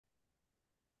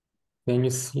Can you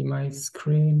see my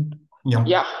screen? Yeah.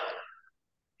 Yeah,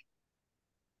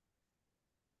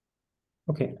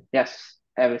 Okay. yes,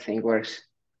 everything works.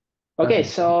 Okay, Okay.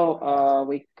 so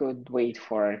we could wait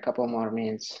for a couple more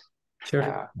minutes. Sure.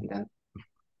 And then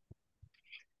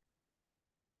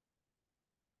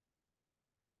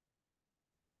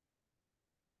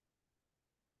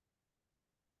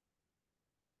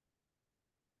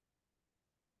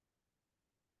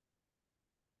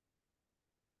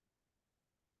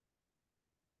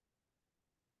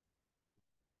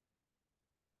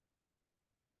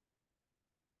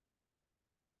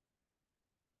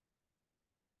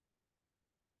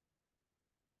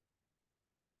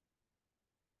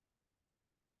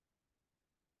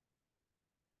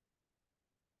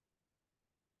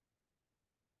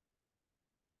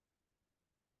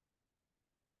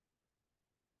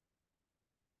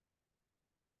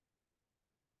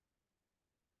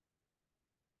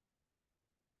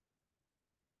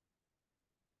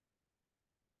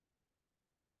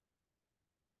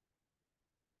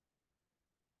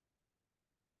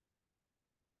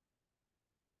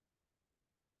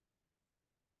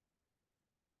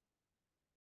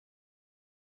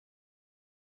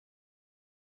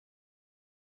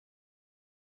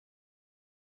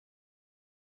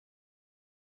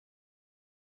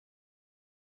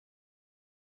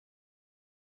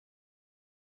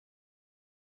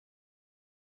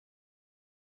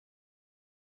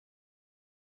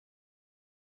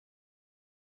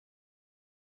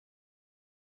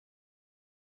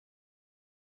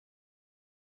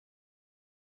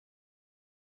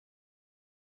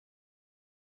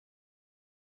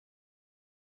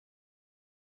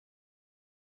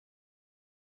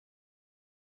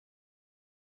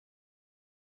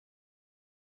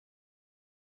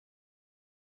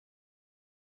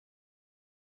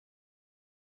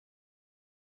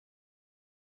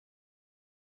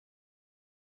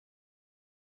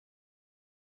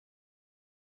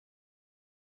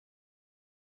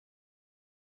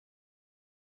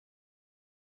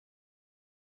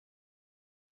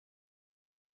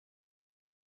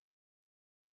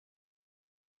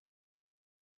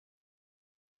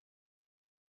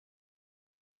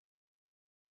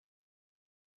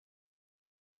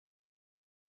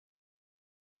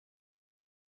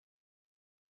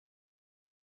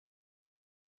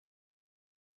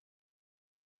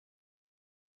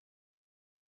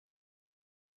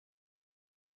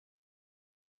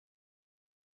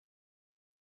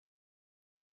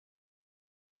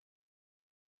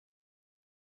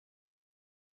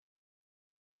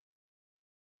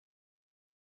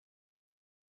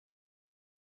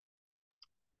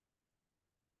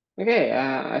okay,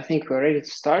 I think we're ready to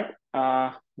start.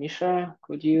 Misha,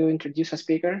 could you introduce a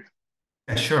speaker?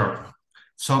 Yeah, sure.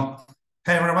 So,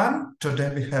 hey everyone,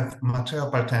 today we have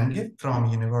Matteo Partenghi from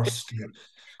University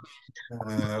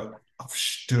of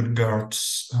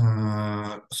Stuttgart's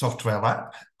software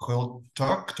lab, who will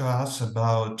talk to us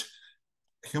about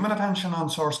human attention on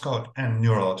source code and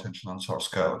neural attention on source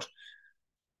code.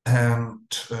 And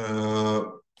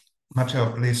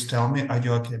Matteo, please tell me, are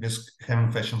you okay with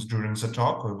having questions during the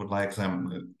talk, or would like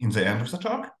them in the end of the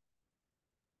talk?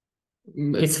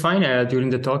 It's fine. During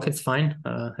the talk, it's fine,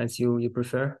 as you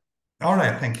prefer. All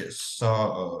right, thank you.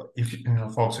 So, if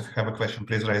folks, if you have a question,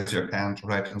 please raise your hand,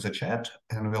 write in the chat,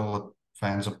 and we'll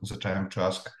find the time to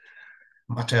ask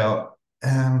Matteo.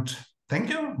 And thank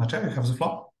you, Matteo. You have the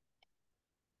floor.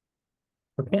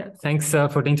 Okay. Thanks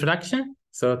for the introduction.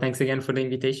 So thanks again for the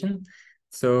invitation.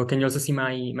 So can you also see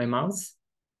my mouse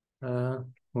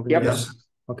moving Yep. around? Yes.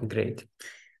 Okay, great.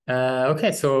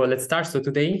 Okay, so let's start. So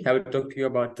today I will talk to you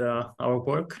about our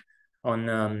work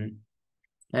on,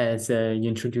 as you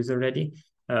introduced already,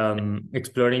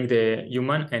 exploring the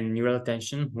human and neural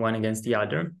attention one against the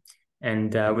other.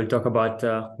 And we'll talk about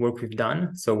work we've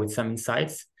done, so with some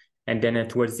insights. And then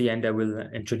towards the end, I will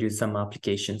introduce some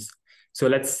applications. So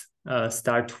let's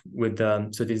start with,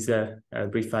 so this is a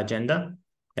brief agenda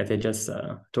that I just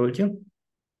told you.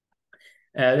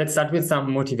 Let's start with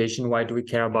some motivation. Why do we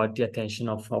care about the attention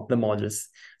of the models?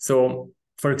 So,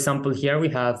 for example, here we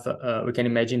have, we can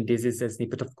imagine this is a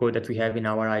snippet of code that we have in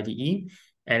our IDE.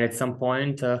 And at some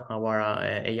point, our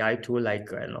AI tool like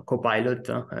Copilot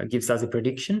gives us a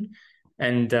prediction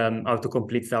and auto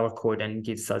completes our code and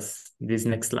gives us this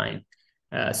next line.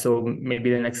 So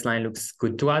maybe the next line looks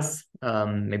good to us,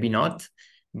 maybe not.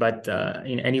 But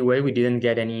in any way, we didn't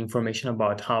get any information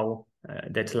about how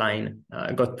that line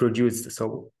got produced.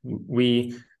 So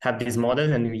we have these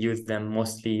models and we use them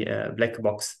mostly black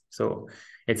box. So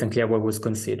it's unclear what was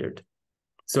considered.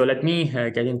 So let me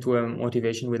get into a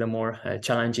motivation with a more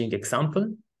challenging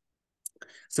example.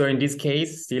 So in this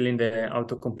case, still in the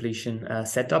auto-completion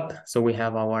setup, so we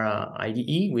have our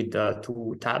IDE with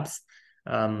 2 tabs,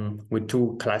 with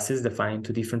 2 classes defined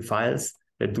 2 different files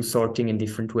that do sorting in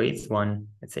different ways. One,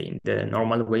 let's say, in the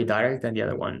normal way, direct, and the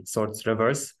other one sorts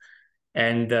reverse.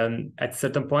 And at a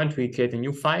certain point, we create a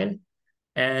new file,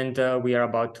 and we are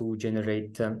about to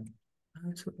generate. So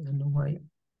I don't know why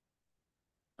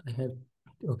I have.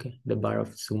 Okay, the bar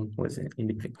of Zoom was in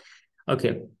between.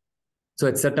 Okay. So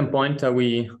at a certain point,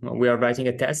 we are writing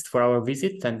a test for our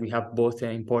visit, and we have both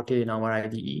imported in our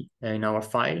IDE in our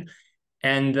file,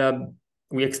 and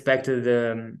we expected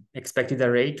the expected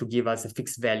array to give us a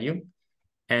fixed value,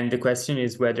 and the question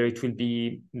is whether it will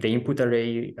be the input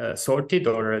array sorted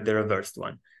or the reversed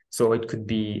one. So it could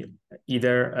be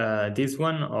either this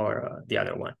one or the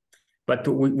other one, but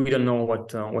we don't know what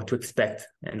to expect,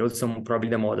 and also probably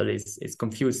the model is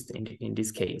confused in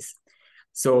this case.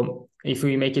 So if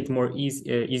we make it more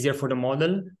easier for the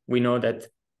model, we know that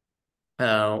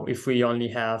if we only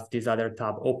have this other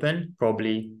tab open,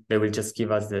 probably they will just give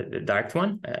us the direct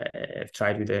one. I've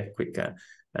tried with a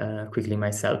quickly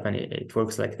myself, and it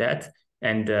works like that.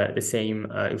 And the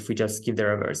same if we just give the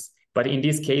reverse. But in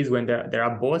this case, when there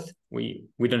are both, we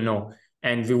don't know.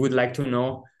 And we would like to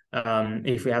know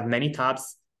if we have many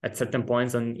tabs at certain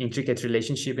points on intricate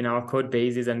relationship in our code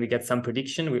bases, and we get some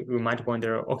prediction, we might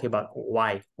wonder, okay, but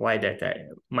why that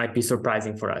might be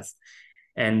surprising for us.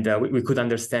 And we could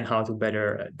understand how to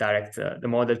better direct the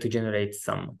model to generate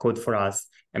some code for us.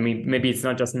 I mean, maybe it's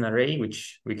not just an array,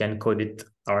 which we can code it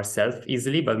ourselves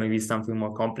easily, but maybe something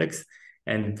more complex,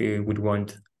 and we would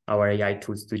want our AI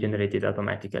tools to generate it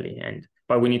automatically.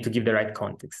 But we need to give the right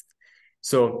context.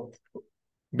 So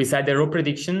beside the raw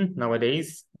prediction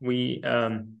nowadays, we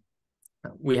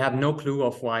have no clue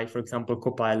of why, for example,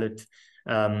 Copilot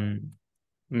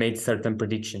made certain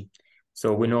prediction.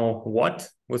 So we know what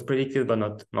was predicted, but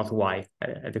not why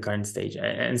at the current stage,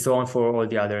 and so on for all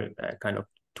the other kind of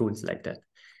tools like that.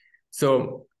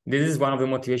 So this is one of the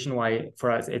motivation why for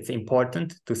us it's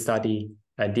important to study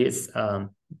these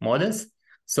models.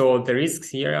 So the risks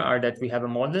here are that we have a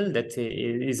model that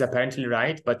is apparently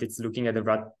right, but it's looking at the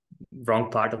wrong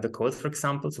part of the code, for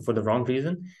example, so for the wrong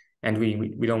reason, and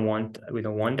we don't want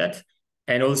that.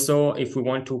 And also, if we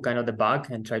want to kind of debug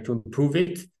and try to improve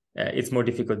it, it's more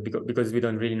difficult because we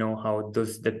don't really know how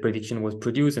that prediction was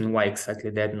produced and why exactly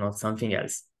that, not something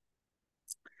else.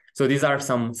 So these are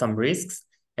some risks,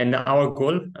 and our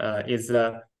goal is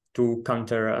to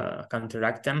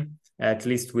counteract them, at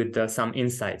least with some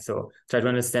insight. So try to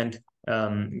understand,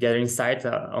 gather insight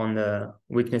on the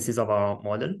weaknesses of our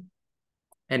model,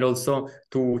 and also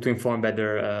to inform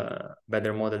better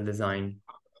model design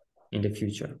in the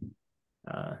future.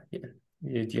 Yeah.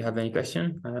 Do you have any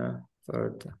question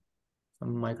for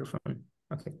some microphone?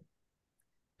 Okay.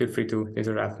 Feel free to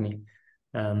interrupt me.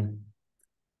 So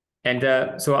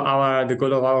the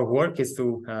goal of our work is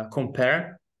to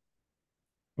compare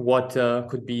what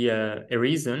could be a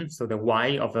reason, so the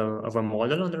why of a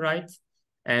model on the right,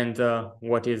 and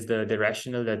what is the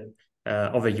rationale that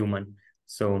of a human.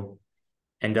 So,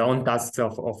 and the on tasks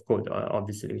of code,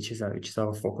 obviously, which is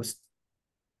our focus.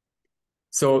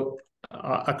 So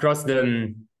across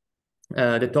the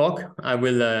talk, I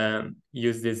will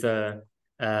use this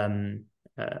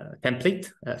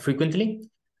template frequently.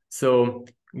 So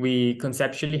we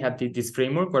conceptually have this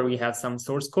framework where we have some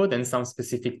source code and some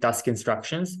specific task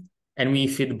instructions, and we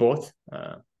feed both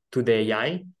to the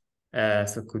AI.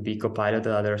 So it could be Copilot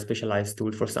or other specialized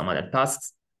tool for some other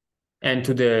tasks, and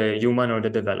to the human or the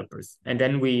developers. And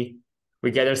then we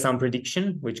gather some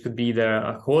prediction, which could be either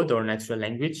a code or natural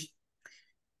language.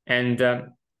 And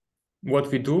what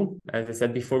we do, as I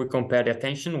said before, we compare the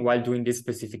attention while doing this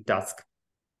specific task.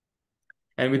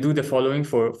 And we do the following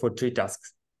for 3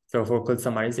 tasks. So for code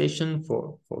summarization,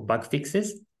 for bug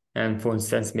fixes, and for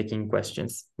sense-making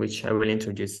questions, which I will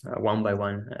introduce one by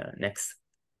one next.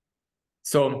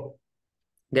 So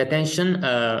the attention,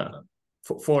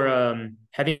 for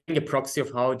having a proxy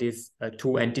of how these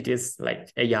 2 entities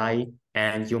like AI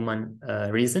and human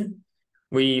reason,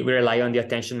 we rely on the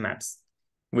attention maps,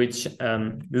 which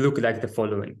look like the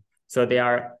following. So they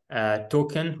are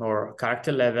token or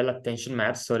character level attention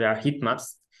maps. So there are heat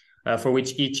maps for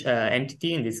which each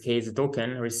entity, in this case the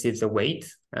token, receives a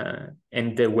weight,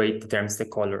 and the weight determines the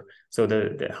color. So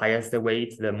the higher the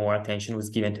weight, the more attention was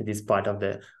given to this part of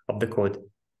the code.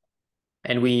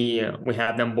 And we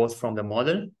have them both from the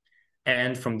model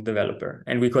and from the developer.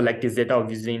 And we collect this data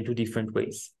obviously in 2 different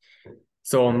ways.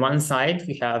 So on one side,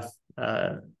 we have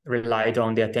relied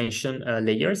on the attention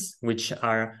layers, which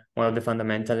are one of the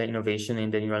fundamental innovation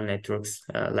in the neural networks,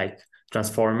 like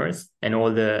transformers, and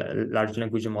all the large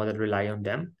language models rely on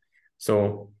them.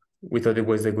 So we thought it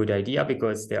was a good idea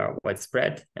because they are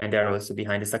widespread and they're also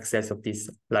behind the success of these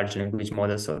large language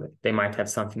models, so they might have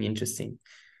something interesting.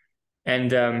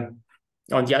 And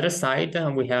on the other side,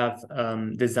 we have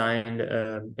designed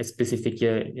a specific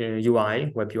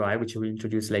UI, web UI, which we'll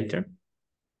introduce later,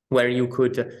 where you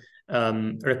could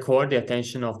record the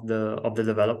attention of the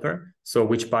developer, so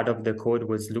which part of the code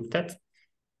was looked at.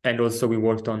 And also we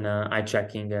worked on eye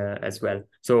tracking as well.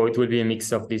 So it will be a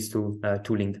mix of these two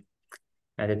tooling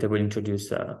that I will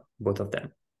introduce both of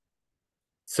them.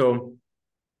 So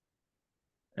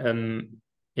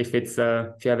if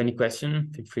you have any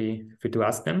question, feel free to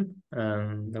ask them.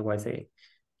 Otherwise, I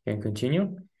can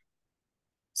continue.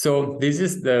 So this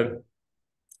is the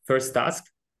first task,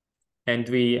 and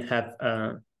we have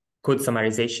code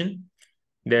summarization.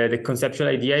 The conceptual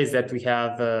idea is that we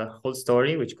have a whole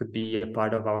story, which could be a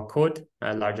part of our code,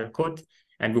 a larger code,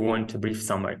 and we want a brief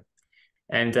summary.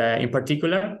 And in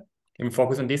particular, we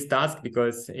focus on this task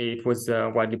because it was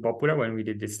widely popular when we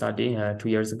did this study 2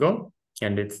 years ago,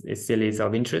 and it still is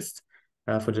of interest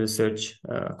for the research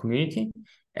community,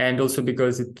 and also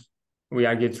because we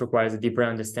argue it requires a deeper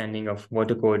understanding of what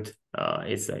the code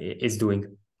is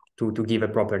doing to give a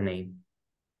proper name.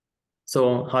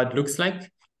 So how it looks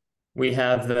like, we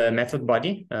have the method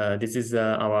body. This is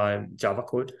our Java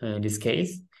code in this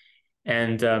case.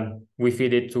 And we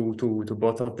feed it to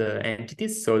both of the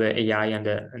entities, so the AI and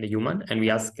the human, and we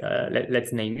ask,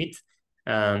 let's name it.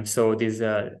 So these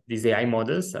AI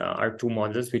models are two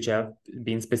models which have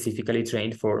been specifically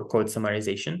trained for code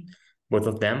summarization, both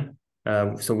of them.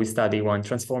 So we study one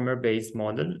transformer-based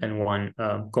model and one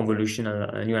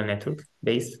convolutional neural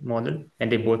network-based model,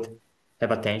 and they both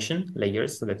have attention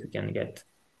layers so that we can get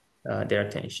their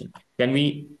attention. Then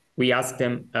we ask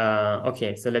them,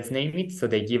 okay, so let's name it. So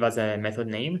they give us a method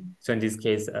name. So in this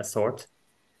case, a sort.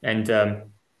 And so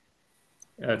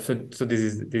this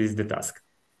is the task.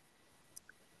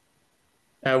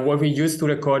 What we use to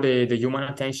record the human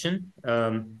attention,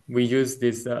 we use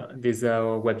this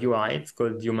web UI. It's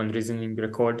called Human Reasoning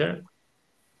Recorder.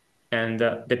 And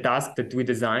the task that we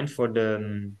designed for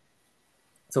the,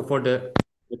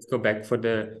 let's go back, for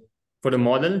the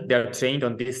model, they're trained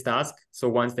on this task. So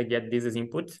once they get this as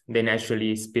input, they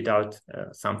naturally spit out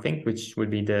something, which would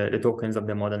be the tokens of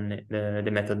the model, the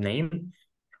method name.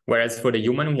 Whereas for the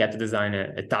human, we had to design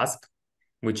a task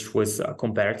which was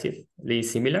comparatively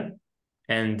similar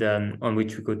and on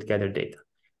which we could gather data.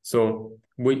 So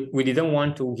we didn't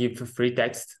want to give free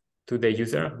text to the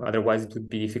user, otherwise it would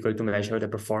be difficult to measure the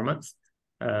performance.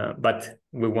 But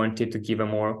we wanted to give a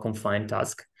more confined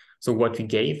task. So what we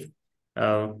gave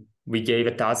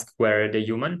a task where the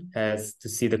human has to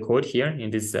see the code here in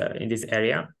this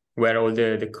area where all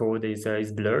the code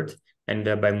is blurred, and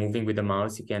by moving with the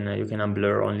mouse you can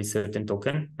unblur only certain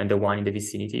token and the one in the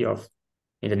vicinity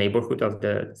in the neighborhood of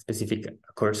the specific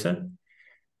cursor,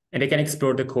 and they can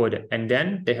explore the code, and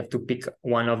then they have to pick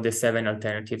one of the 7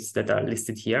 alternatives that are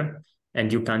listed here,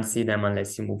 and you can't see them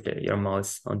unless you move your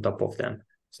mouse on top of them.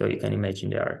 So you can imagine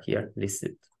they are here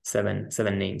listed, seven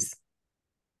names.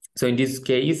 So in this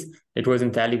case, it was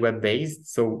entirely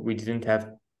web-based, so we didn't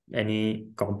have any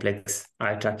complex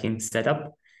eye tracking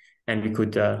setup, and we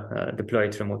could deploy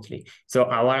it remotely. So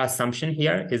our assumption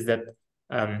here is that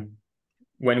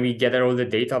when we gather all the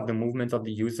data of the movement of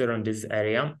the user on this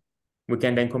area, we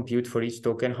can then compute for each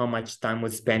token how much time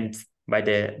was spent by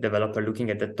the developer looking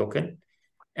at that token.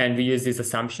 And we use this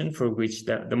assumption for which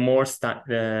the more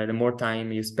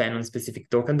time you spend on a specific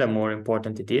token, the more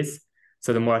important it is.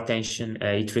 So the more attention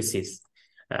it receives.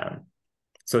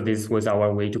 So this was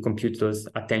our way to compute those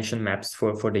attention maps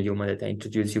for the human that I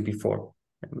introduced you before.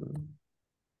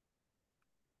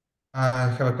 I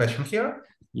have a question here.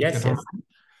 Yes.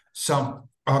 So,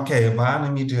 okay, one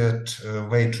immediate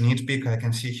way to nitpick I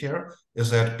can see here is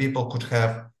that people could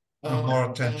have more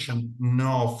attention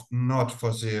not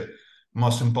for the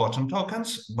most important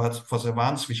tokens, but for the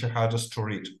ones which are hardest to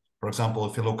read. For example,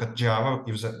 if you look at Java,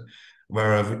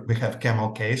 where we have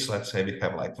camel case, let's say we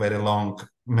have like very long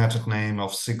method name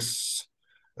of 6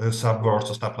 subwords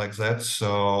or stuff like that.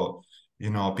 So,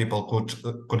 people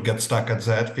could get stuck at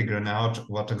that, figuring out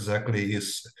what exactly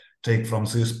is take from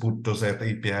this, put to that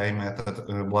API method,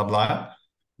 blah, blah.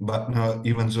 But no,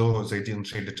 even though they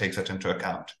didn't really take that into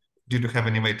account. Did you have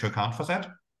any way to account for that?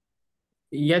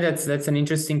 Yeah, that's an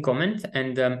interesting comment.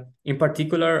 And in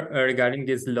particular, regarding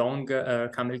these long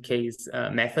camel case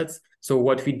methods. So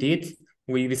what we did,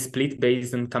 we split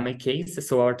based on camel case.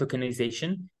 So our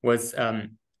tokenization was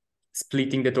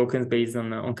splitting the tokens based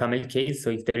on camel case. So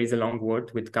if there is a long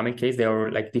word with camel case, they are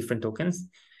like different tokens.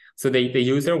 So the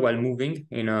user, while moving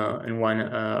in one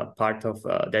part of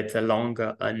that long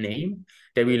name,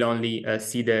 they will only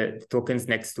see the tokens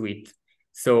next to it.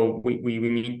 So we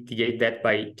mitigate that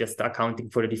by just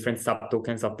accounting for the different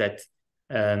subtokens of that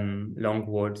long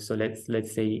word. So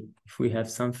let's say if we have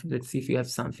something, let's see if we have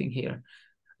something here.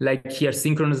 Like here,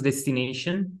 synchronous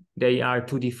destination, they are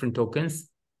two different tokens,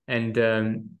 and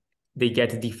they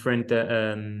get different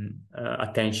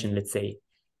attention, let's say.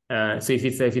 So if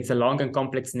it's a long and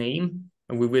complex name,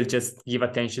 we will just give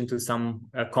attention to some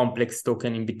complex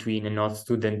token in between and not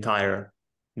to the entire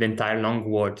long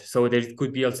word. So there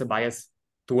could be also bias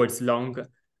towards long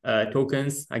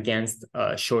tokens against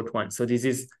short ones. So this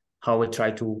is how we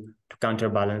try to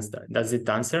counterbalance that. Does it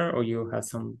answer, or you have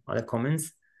some other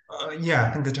comments? Yeah,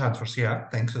 I think that answers. Yeah,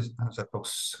 thanks. That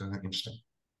looks interesting.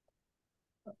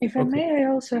 If I may, I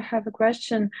also have a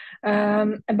question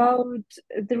about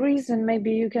the reason.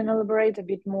 Maybe you can elaborate a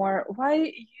bit more. Why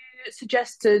you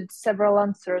suggested several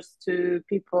answers to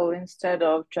people instead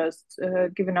of just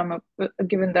giving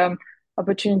them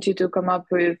opportunity to come up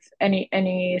with any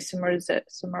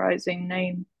summarizing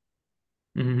name?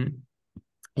 Mm-hmm.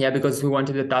 Yeah, because we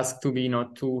wanted the task to be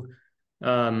not too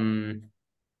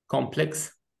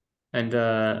complex, and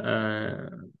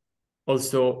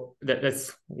also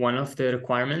that's one of the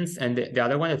requirements. And the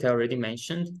other one that I already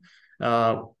mentioned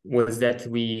was that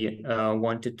we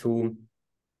wanted to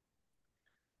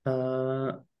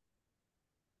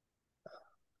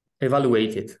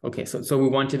evaluate it. Okay, so we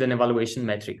wanted an evaluation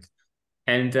metric,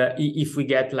 and if we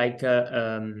get like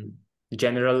a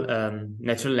general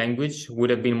natural language, would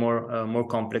have been more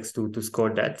complex to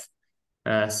score that.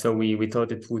 So we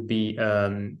thought it would be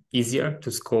easier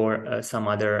to score some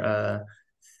other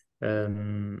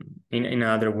in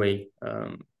another way.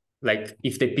 Like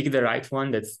if they pick the right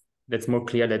one, that's more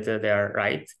clear that they are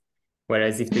right.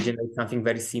 Whereas if they generate something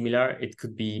very similar, it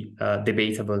could be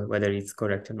debatable whether it's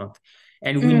correct or not.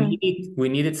 And we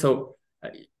need it. So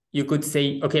you could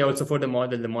say, okay, also for the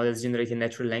model is generating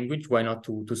natural language. Why not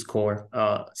to score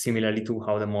similarly to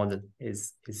how the model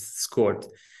is scored?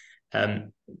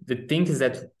 The thing is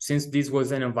that since this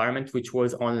was an environment which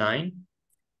was online,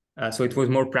 so it was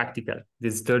more practical.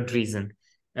 This third reason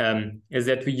is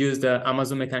that we used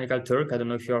Amazon Mechanical Turk. I don't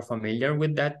know if you are familiar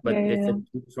with that, but it's a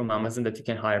tool from Amazon that you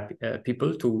can hire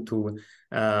people to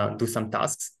do some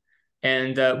tasks.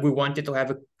 And we wanted to have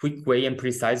a quick way and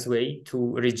precise way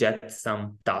to reject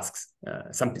some tasks,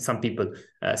 some people.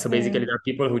 So basically, there are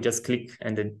people who just click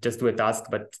and then just do a task,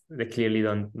 but they clearly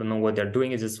don't know what they're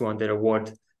doing. They just want the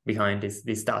reward behind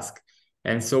this task.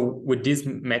 And so with this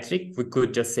metric, we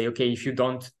could just say, okay, if you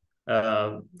don't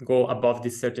go above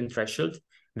this certain threshold,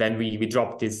 then we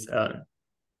drop this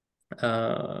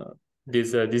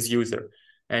user.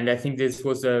 And I think this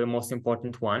was the most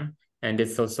important one. And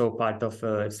it's also part of,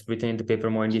 it's written in the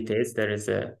paper more in details. There is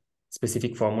a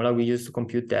specific formula we use to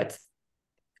compute that.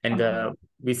 And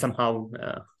we somehow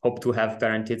hope to have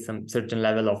guaranteed some certain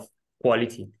level of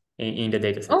quality in the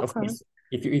data set. Of course,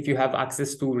 if you have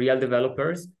access to real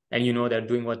developers and you know they're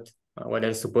doing what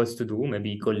they're supposed to do,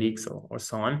 maybe colleagues or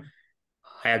so on,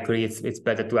 I agree. It's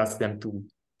better to ask them to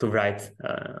write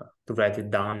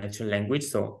it down in natural language,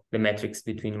 so the metrics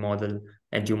between model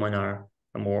and human are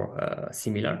more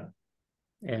similar.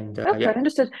 And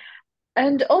Understood.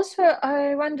 And also,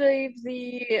 I wonder if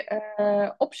the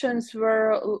options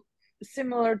were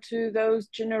similar to those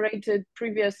generated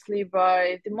previously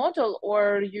by the model,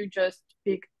 or you just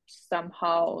picked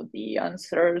somehow the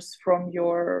answers from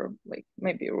your, like,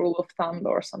 maybe rule of thumb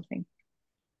or something.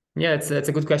 Yeah, it's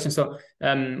a good question. So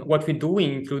what we do, we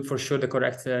include for sure the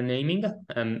correct naming,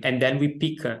 and then we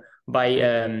pick by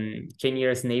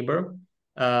k-nearest neighbor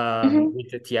with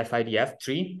the TF-IDF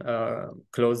tree,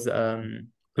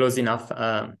 close enough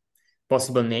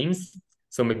possible names.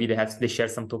 So maybe they share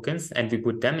some tokens, and we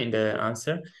put them in the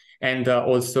answer, and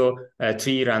also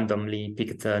three randomly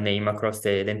picked name across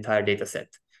the entire data set.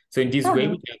 So in this way,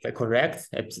 we get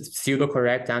a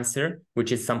pseudo-correct answer,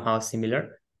 which is somehow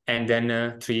similar, and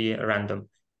then three random.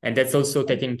 And that's also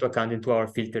taken into account into our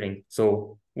filtering.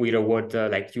 So we reward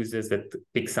like users that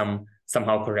pick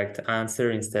somehow correct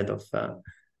answer instead of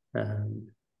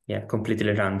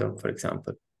completely random, for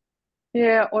example.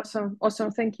 Yeah, awesome.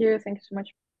 Thank you so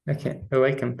much. Okay, you're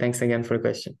welcome. Thanks again for the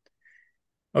question.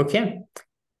 Okay,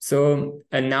 so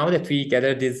and now that we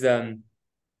gather this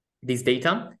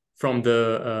data from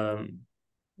the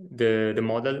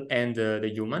model and the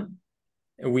human,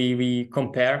 we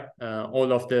compare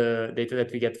all of the data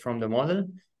that we get from the model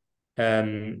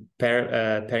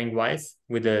pairing wise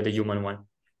with the human one.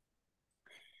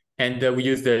 And we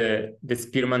use the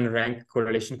Spearman rank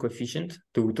correlation coefficient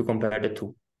to compare the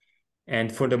two. And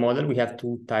for the model, we have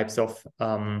two types of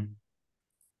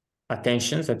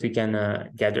attentions that we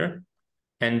can gather.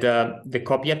 And the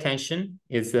copy attention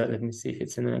is, let me see if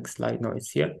it's in the next slide. No,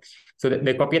 it's here. So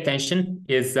the copy attention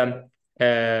is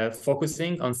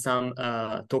focusing on some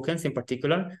tokens in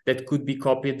particular that could be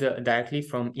copied directly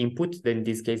from input, then in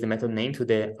this case, the method name, to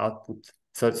the output.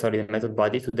 So sorry, the method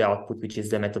body to the output, which is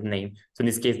the method name. So in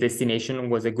this case, destination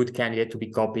was a good candidate to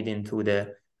be copied into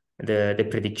the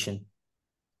prediction.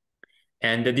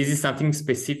 And this is something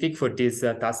specific for this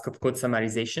task of code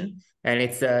summarization. And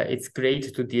it's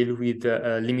great to deal with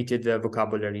limited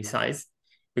vocabulary size,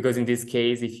 because in this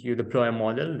case, if you deploy a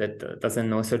model that doesn't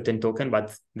know a certain token,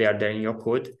 but they are there in your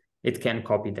code, it can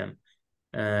copy them.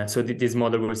 So this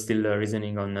model was still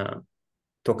reasoning on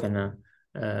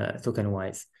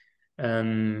token-wise.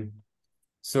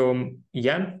 So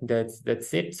yeah,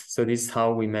 that's it. So this is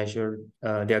how we measure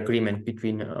the agreement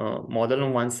between model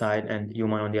on one side and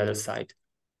human on the other side.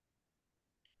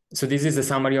 So this is a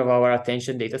summary of our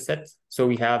attention data set. So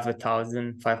we have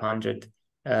 1,500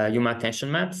 human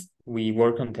attention maps. We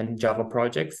work on 10 Java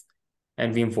projects,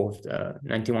 and we involved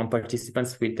 91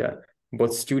 participants with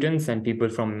both students and people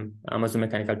from Amazon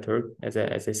Mechanical Turk, as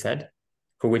I said,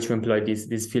 for which we employ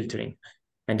this filtering.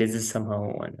 And this is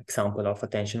somehow an example of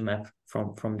attention map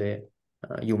from the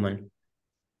human.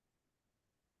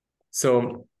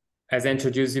 So as I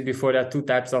introduced you before, there are two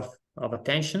types of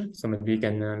attention. So maybe we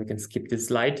can skip this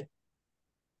slide.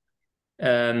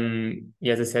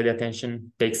 As I said, the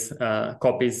attention takes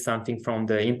copies something from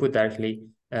the input directly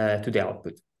to the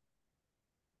output.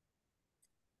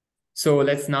 So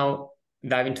let's now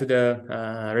dive into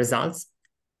the results.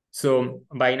 So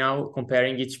by now,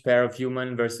 comparing each pair of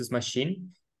human versus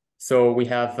machine. So we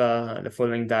have the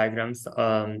following diagrams,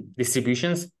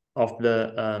 distributions of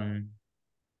the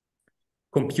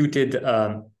computed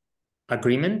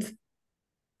agreement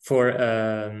for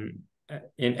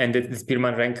and the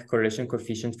Spearman rank correlation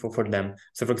coefficient for them.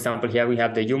 So for example, here we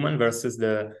have the human versus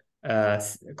the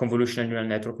convolutional neural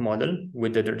network model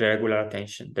with the regular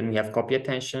attention. Then we have copy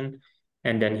attention,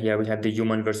 and then here we have the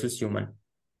human versus human.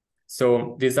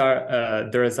 So these are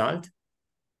the results.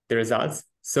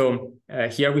 So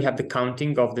here we have the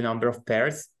counting of the number of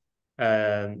pairs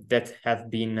that have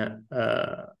been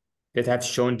that have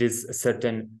shown this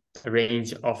certain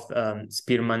range of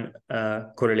Spearman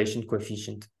correlation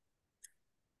coefficient.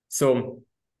 So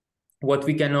what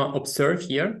we can observe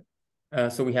here,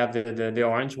 so we have the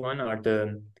orange one are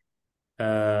the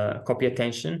copy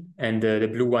attention, and the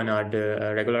blue one are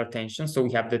the regular attention. So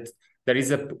we have that there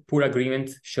is a poor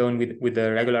agreement shown with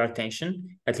the regular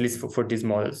attention, at least for these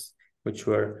models, which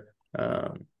were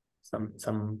a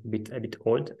bit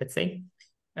old, let's say.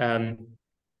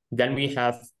 Then we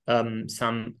have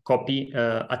some copy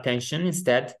attention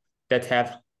instead that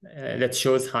have that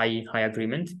shows high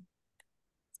agreement,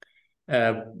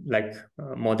 like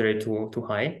moderate to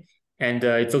high. And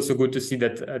it's also good to see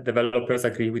that developers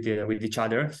agree with each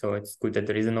other. So it's good that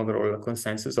there is an overall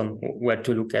consensus on where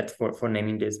to look at for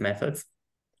naming these methods.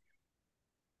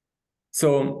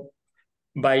 So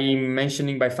by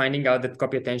finding out that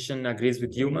copy attention agrees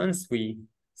with humans, we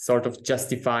sort of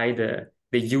justify the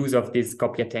use of this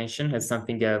copy attention as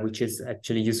something which is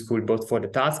actually useful both for the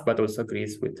task, but also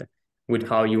agrees with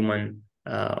how human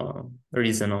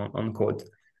reason on code.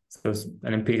 So it's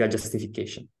an empirical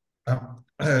justification.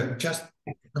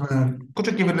 Could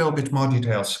you give a little bit more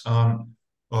details on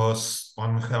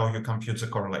how you compute the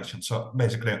correlation? So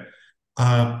basically,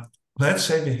 let's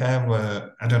say we have,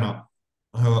 I don't know,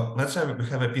 let's say we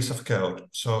have a piece of code.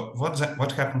 So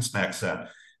what happens next then?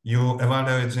 You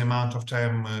evaluate the amount of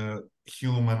time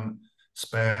human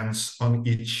spends on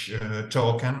each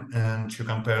token, and you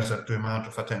compare that to the amount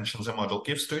of attention the model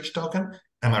gives to each token.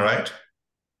 Am I right?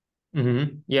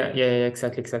 Mm-hmm. Yeah,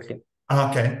 exactly.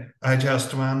 Okay, I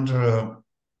just wonder,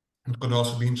 it could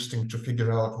also be interesting to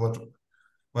figure out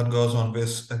what goes on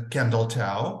with Kendall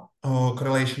Tau or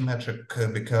correlation metric,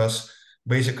 because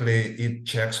basically it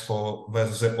checks for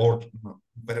whether the order,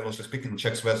 very loosely speaking,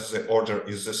 checks whether the order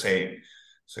is the same.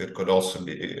 So it could also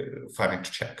be funny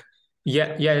to check.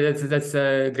 Yeah, that's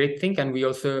a great thing, and we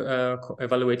also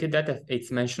evaluated that.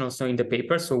 It's mentioned also in the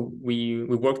paper. So we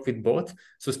worked with both.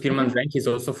 So Spearman rank is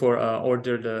also for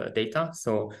ordered data.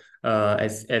 So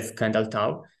as Kendall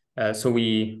Tau. So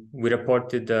we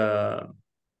reported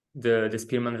the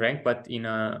Spearman rank, but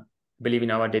I believe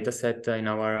in our data set, in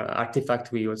our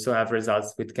artifact, we also have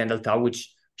results with Kendall Tau,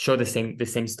 which show the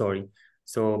same story.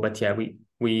 So, but yeah,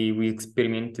 we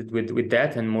experimented with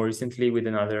that, and more recently with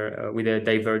another with a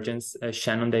divergence,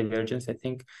 Shannon divergence, I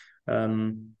think,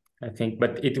 I think,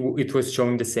 but it was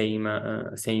showing the same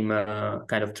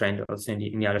kind of trend also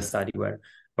in the other study where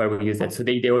we use that. So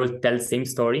they all tell the same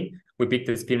story. We picked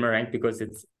the Spearman rank because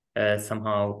it's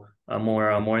somehow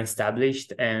more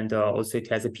established, and also it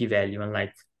has a p-value,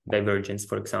 unlike divergence,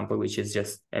 for example, which is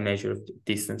just a measure of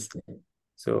distance.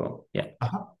 So yeah.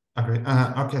 Okay.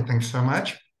 Okay. Thanks so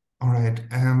much. All right.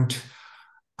 And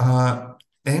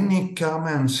any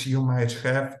comments you might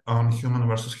have on human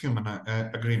versus human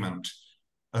agreement,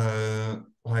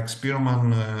 like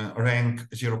Spearman rank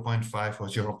 0.5 or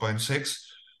 0.6,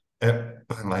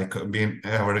 like being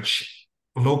average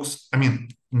looks. I mean,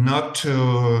 not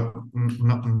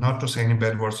to say any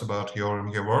bad words about your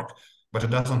work, but it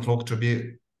doesn't look to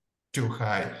be too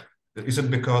high. Is it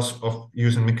because of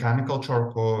using mechanical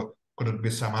Turk, or could it be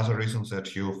some other reasons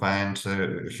that you find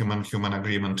human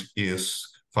agreement is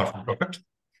far from perfect?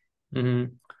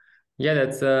 Mm-hmm. Yeah,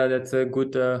 that's a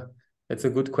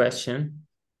good question,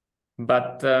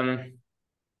 but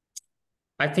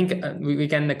I think we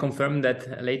can confirm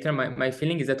that later. My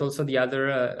feeling is that also the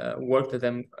other work that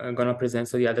I'm gonna present,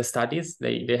 so the other studies,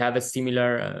 they have a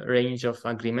similar range of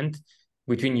agreement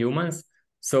between humans.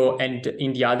 So, and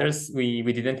in the others, we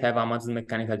didn't have Amazon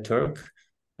Mechanical Turk,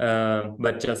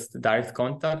 but just direct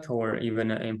contact or even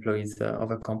employees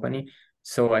of a company.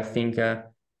 So I think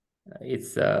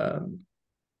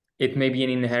it may be an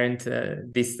inherent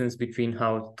distance between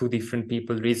how two different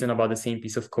people reason about the same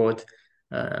piece of code.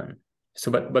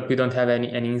 But we don't have any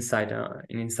insight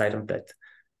of that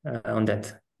on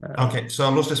that. Okay, so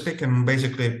loosely speaking,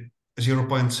 basically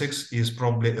 0.6 is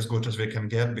probably as good as we can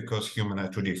get because human are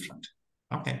too different.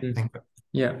 Okay, thank you.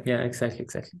 Yeah, exactly.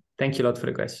 Thank you a lot for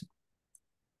the question.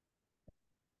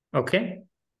 Okay.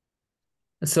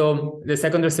 So the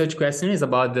second research question is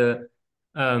about the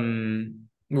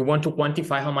we want to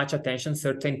quantify how much attention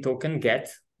certain token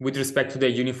get with respect to the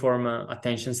uniform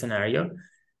attention scenario.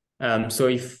 So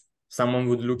if someone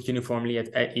would look uniformly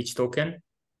at each token,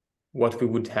 what we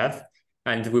would have,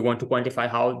 and we want to quantify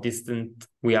how distant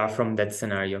we are from that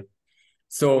scenario.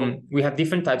 So we have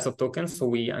different types of tokens. So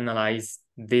we analyze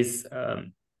this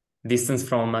distance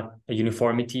from a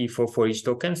uniformity for each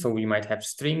token. So we might have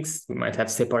strings, we might have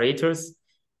separators,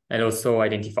 and also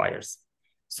identifiers.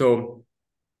 So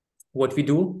what we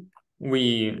do,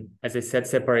 we, as I said,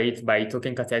 separate by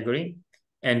token category,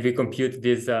 and we compute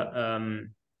this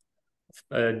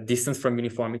distance from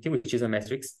uniformity, which is a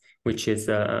matrix, which is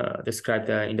described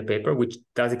in the paper, which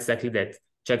does exactly that,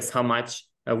 checks how much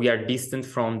we are distant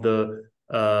from the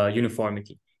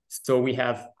uniformity. So we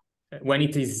have, when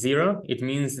it is 0, it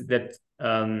means that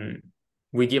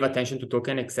we give attention to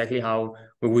token exactly how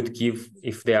we would give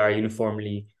if they are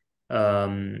uniformly,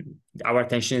 our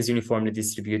attention is uniformly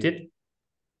distributed.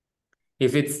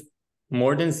 If it's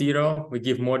more than 0, we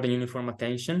give more than uniform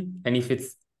attention. And if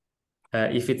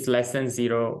it's less than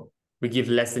 0, we give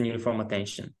less than uniform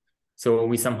attention. So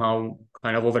we somehow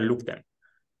kind of overlook them.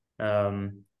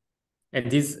 And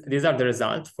these are the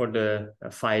results for the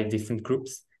 5 different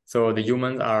groups. So the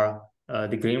humans are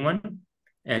the green one,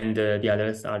 and the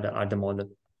others are the model.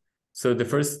 So the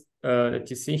first that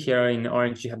you see here in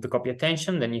orange, you have the copy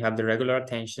attention, then you have the regular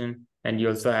attention, and you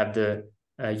also have the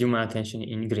human attention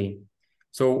in green.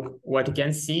 So what you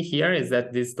can see here is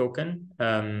that these token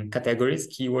categories,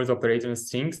 keywords, operators, and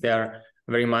strings, they are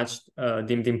very much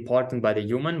deemed important by the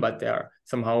human, but they are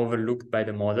somehow overlooked by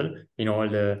the model in all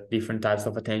the different types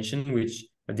of attention, which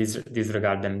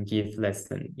disregard them, give less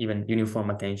than even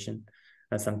uniform attention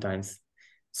sometimes.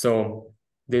 So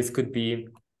this could be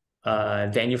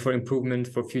venue for improvement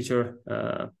for future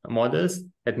models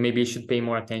that maybe should pay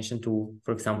more attention to,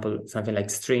 for example, something like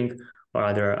string or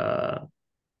other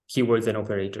keywords and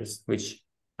operators, which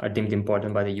are deemed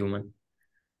important by the human.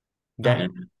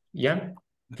 Then, yeah,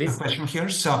 please. A question here.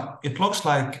 So it looks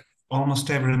like almost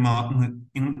every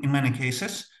in many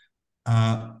cases,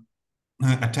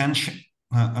 attention,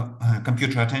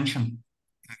 computer attention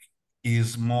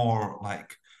is more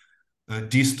like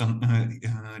distant than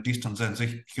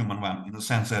the human one, in the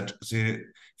sense that the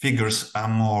figures are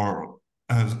more,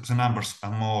 the numbers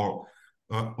are more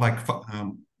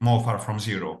more far from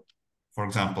 0. For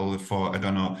example, for, I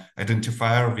don't know,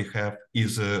 identifier, we have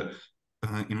is a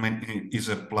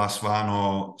 +1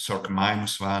 or circa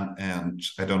 -1, and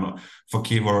I don't know, for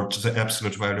keywords, the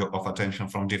absolute value of attention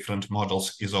from different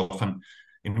models is often,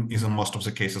 in most of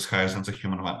the cases, higher than the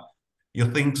human one. You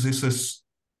think this is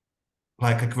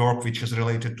like a quirk which is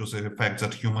related to the fact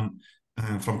that human,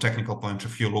 from technical point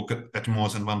of view, look at more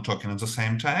than one token at the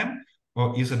same time?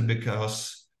 Or is it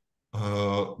because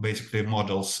basically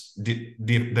models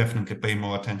definitely pay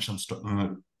more attention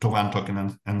to one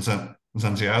token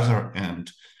than the other,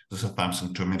 and this is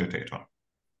something to meditate on.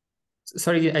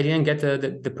 Sorry, I didn't get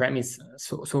the premise.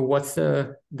 So what's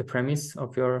the premise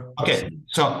of your question? Okay,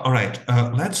 so all right,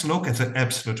 let's look at the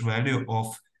absolute value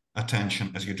of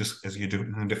attention as you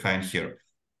define here.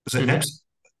 The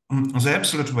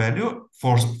absolute value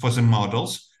for the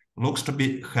models looks to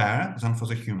be higher than for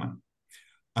the human,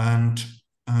 and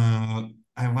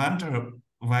I wonder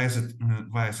why is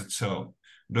it so?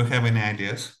 Do you have any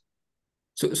ideas?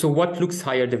 So what looks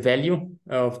higher, the value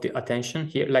of the attention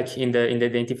here, like in the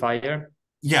identifier?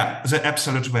 Yeah, the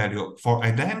absolute value for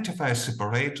identifier,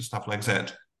 separator, stuff like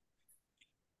that.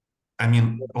 I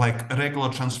mean, like a regular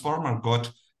transformer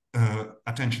got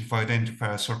attention for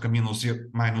identifier circa minus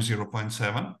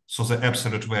 0.7. So the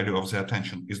absolute value of the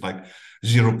attention is like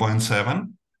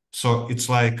 0.7. So it's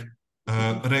like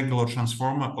a regular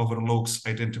transformer overlooks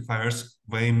identifiers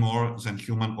way more than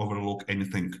human overlook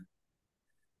anything.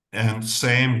 And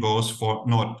same goes for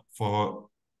not for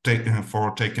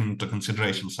taking into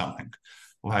consideration something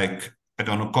like, I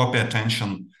don't know, copy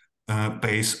attention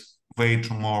pays way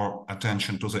too more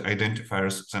attention to the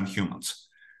identifiers than humans.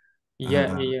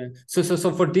 Yeah. So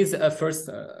for this first,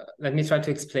 let me try to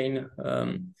explain.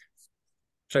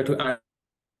 Try to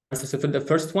answer. So for the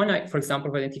first one, for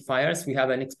example, for identifiers, we have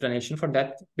an explanation for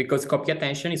that because copy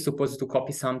attention is supposed to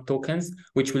copy some tokens,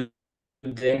 which will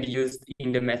then be used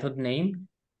in the method name,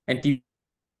 and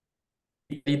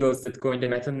those that go in the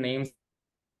method names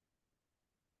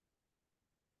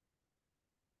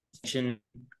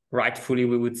rightfully,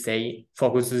 we would say,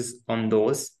 focuses on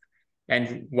those,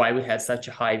 and why we have such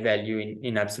a high value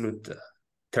in absolute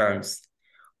terms.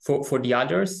 For the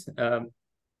others,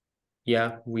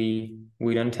 yeah, we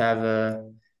don't have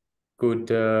a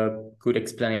good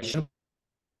explanation.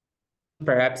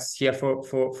 Perhaps here for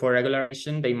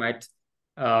regularization, they might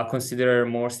consider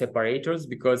more separators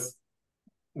because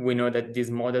we know that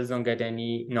these models don't get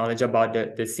any knowledge about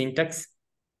the syntax.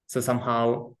 So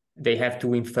somehow they have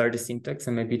to infer the syntax,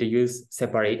 and maybe they use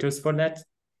separators for that.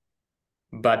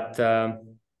 But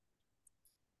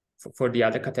for the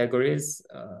other categories,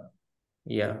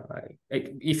 yeah,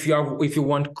 if you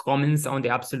want comments on the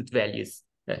absolute values,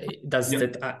 does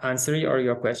that answer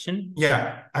your question?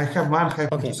 Yeah, I have one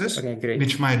hypothesis,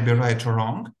 which might be right or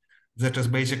wrong. That is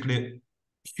basically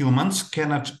humans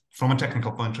cannot, from a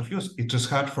technical point of view, it is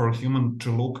hard for a human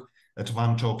to look at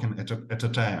one token at a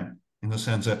time, in the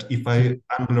sense that if I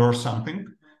unblur something,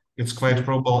 it's quite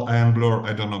probable I unblur,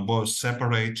 I don't know, both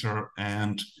separator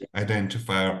and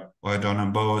identifier, or I don't know,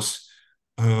 both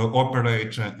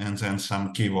operator and then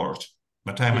some keyword,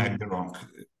 but I might be wrong.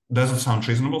 Does it sound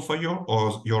reasonable for you,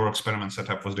 or your experiment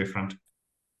setup was different?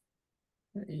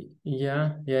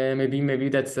 Yeah, maybe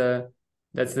that's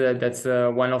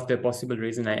one of the possible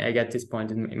reasons. I get this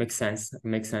point. It makes sense. It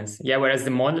makes sense. Yeah, whereas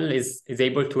the model is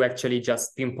able to actually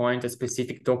just pinpoint a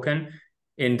specific token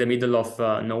in the middle of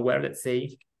nowhere, let's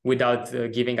say, without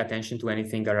giving attention to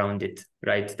anything around it,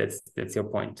 right? That's your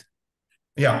point.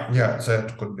 Yeah,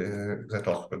 that could be, that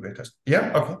also could be a test.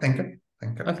 Yeah, okay, thank you.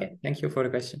 Okay, thank you for the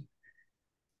question.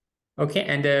 Okay,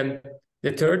 and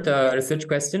the third research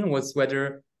question was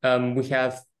whether we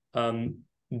have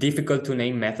difficult to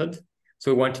name method.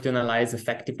 So we wanted to analyze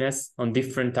effectiveness on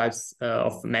different types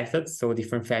of methods, so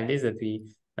different families that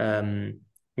we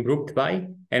grouped by,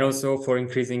 and also for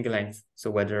increasing length.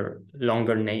 So whether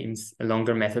longer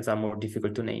methods are more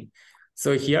difficult to name.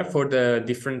 So here for the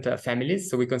different families,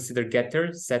 so we consider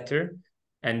getter, setter,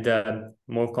 and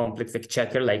more complex like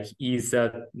checker, like is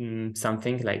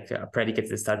something like predicates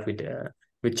that start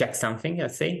with check something,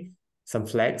 let's say, some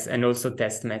flags, and also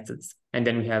test methods. And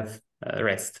then we have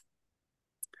rest.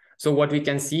 So what we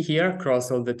can see here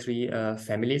across all the three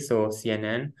families, so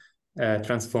CNN,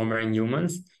 transformer, and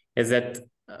humans, is that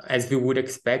as we would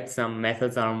expect, some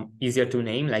methods are easier to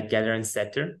name, like getter and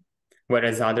setter,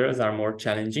 whereas others are more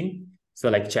challenging, so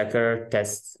like checker,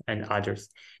 tests, and others.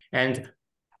 And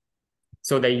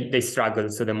so they struggle.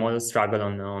 So the models struggle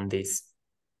on this.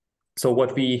 So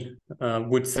what we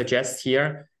would suggest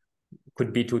here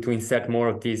could be to insert more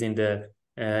of these in the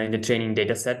training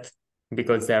data set,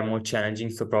 because they are more challenging.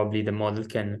 So probably the model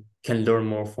can learn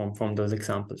more from those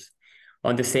examples.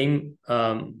 On the same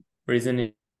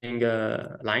reasoning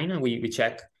line, we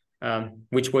check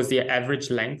which was the average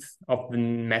length of the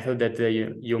method that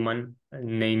the human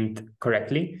named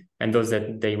correctly and those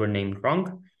that they were named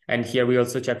wrong. And here we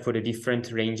also check for the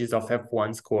different ranges of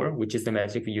F1 score, which is the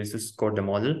metric we use to score the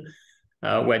model,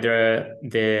 whether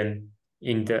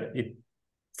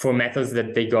for methods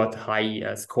that they got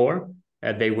high score,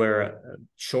 they were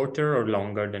shorter or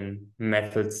longer than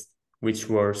methods which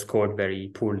were scored very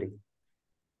poorly.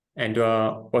 And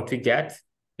what we get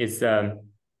is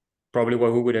probably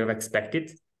what we would have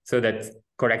expected. So that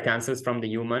correct answers from the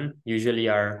human usually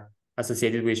are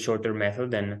associated with shorter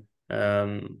method than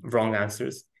wrong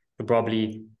answers. So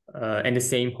probably, and the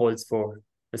same holds for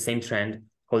the same trend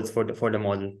holds for the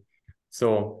model.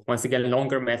 So once again,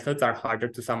 longer methods are harder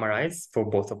to summarize for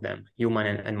both of them, human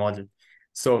and model.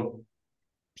 So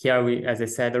here we, as I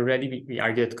said already, we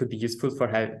argue it could be useful for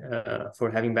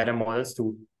having better models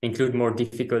to include more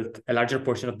difficult, a larger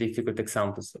portion of difficult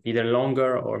examples, either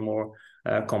longer or more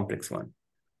complex one.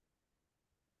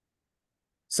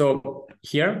 So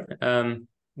here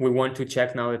we want to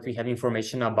check now that we have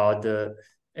information about the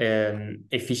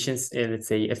efficiency, let's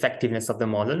say effectiveness of the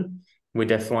model with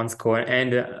F1 score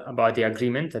and about the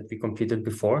agreement that we computed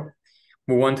before.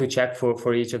 We want to check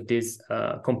for each of these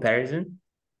comparison,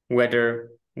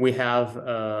 whether we have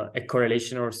a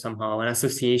correlation or somehow an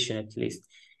association at least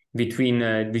between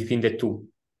the two.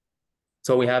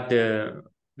 So we have the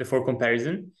for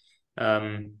comparison.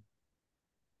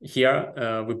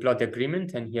 Here we plot the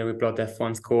agreement, and here we plot the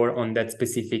F1 score on that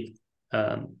specific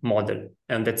model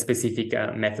and that specific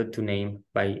method to name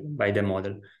by the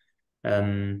model.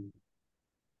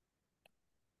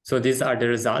 So these are the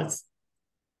results.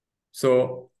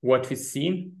 So what we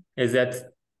see is that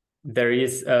there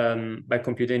is, by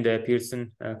computing the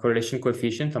Pearson correlation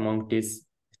coefficient among these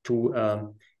two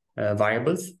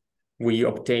variables, we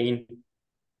obtain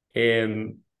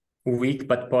weak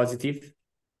but positive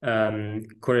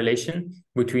correlation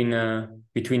between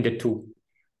the two,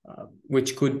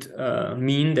 which could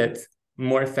mean that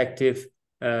more effective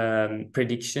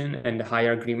prediction and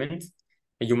higher agreement,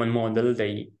 a human model,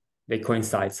 they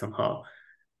coincide somehow.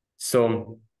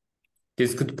 So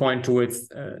this could point towards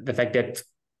the fact that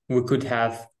we could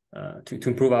have, to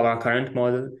improve our current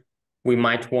model, we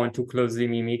might want to closely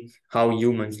mimic how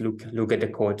humans look at the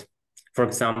code. For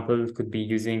example, it could be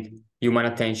using human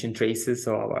attention traces,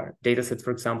 so our data set,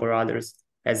 for example, or others,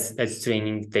 as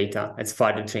training data, as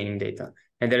further training data.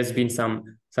 And there has been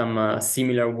some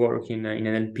similar work in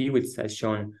NLP, which has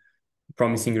shown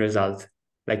promising results,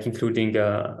 like including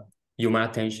human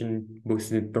attention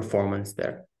boosted performance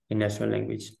there in natural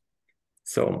language.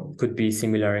 So could be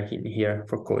similar in here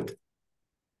for code.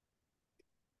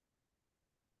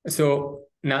 So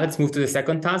now let's move to the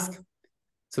second task.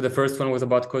 So the first one was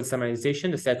about code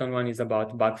summarization. The second one is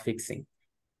about bug fixing.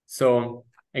 So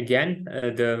again,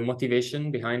 the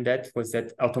motivation behind that was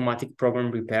that automatic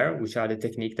program repair, which are the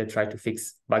technique that try to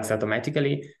fix bugs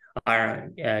automatically, are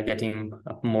getting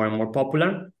more and more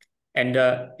popular. And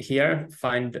here,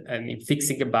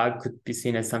 fixing a bug could be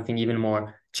seen as something even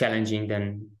more challenging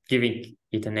than giving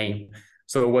it a name.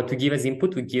 So what we give as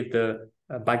input, we give the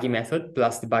buggy method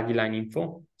plus the buggy line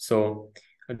info. So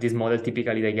this model,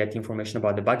 typically they get information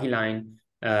about the buggy line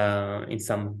in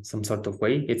some sort of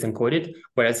way. It's encoded.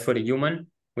 Whereas for the human,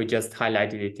 we just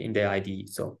highlighted it in the IDE.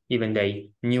 So even they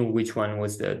knew which one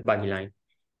was the buggy line.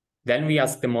 Then we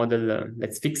ask the model,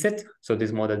 let's fix it. So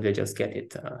this model, they just get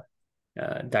it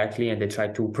directly, and they try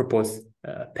to propose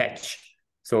a patch.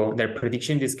 So their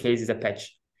prediction in this case is a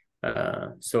patch.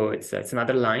 So it's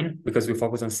another line, because we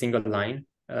focus on single line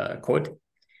code,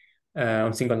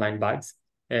 on single line bugs,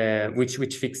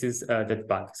 which fixes that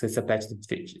bug. So it's a patch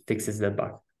that fixes that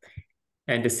bug.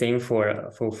 And the same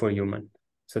for human.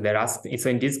 So they're asked. So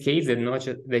in this case, they're not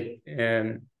just, they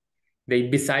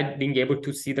beside being able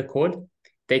to see the code,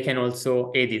 they can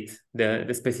also edit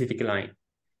the specific line.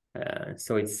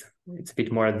 So it's a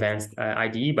bit more advanced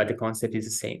IDE, but the concept is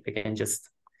the same. They can just,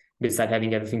 beside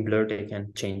having everything blurred, they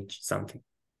can change something.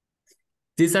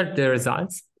 These are the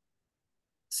results.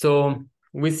 So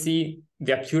we see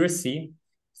the accuracy.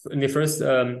 In the first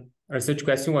research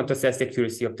question, we want to assess the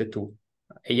accuracy of the two,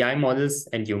 AI models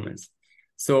and humans.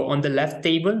 So on the left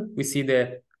table, we see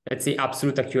the, let's say,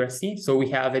 absolute accuracy. So we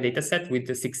have a data set with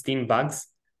the 16 bugs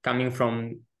coming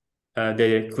from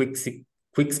the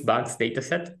Quicks bugs data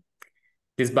set.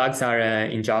 These bugs are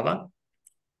in Java,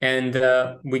 and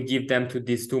we give them to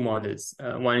these two models.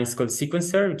 One is called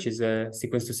sequencer, which is a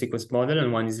sequence-to-sequence model,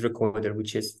 and one is recorder,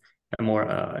 which is a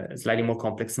more slightly more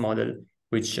complex model,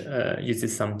 which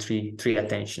uses some tree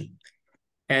attention.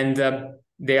 And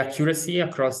the accuracy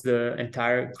across the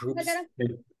entire groups.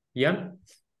 Yeah?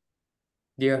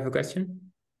 Do you have a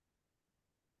question?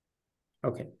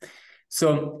 Okay.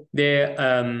 So the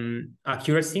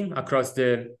accuracy across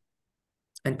the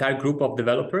entire group of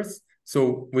developers.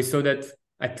 So we saw that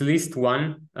at least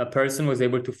one person was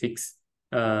able to fix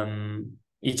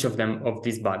each of them, of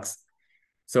these bugs.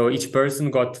 So each person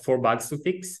got 4 bugs to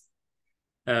fix.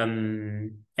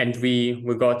 And we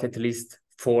got at least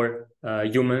 4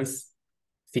 humans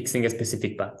fixing a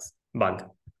specific bug.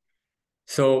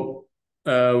 So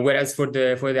Whereas for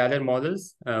the other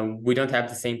models, we don't have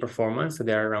the same performance, so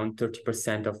they're around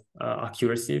 30% of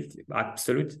accuracy,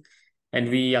 absolute, and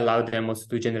we allow them also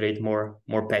to generate more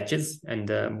patches, and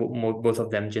both of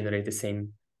them generate the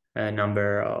same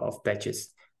number of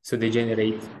patches. So they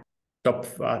generate top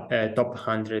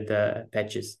 100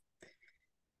 patches.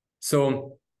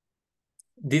 So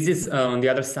this is on the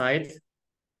other side,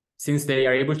 since they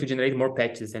are able to generate more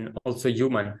patches and also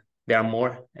human, there are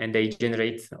more, and they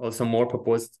generate also more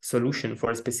proposed solution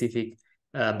for a specific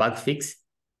bug fix.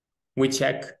 We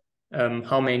check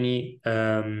how many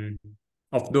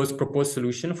of those proposed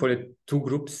solutions for the two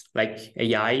groups, like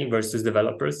AI versus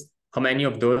developers, how many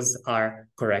of those are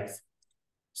correct.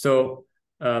 So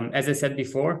as I said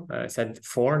before, I said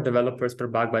 4 developers per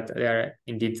bug, but there are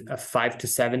indeed 5 to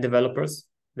 7 developers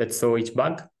that saw each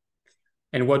bug.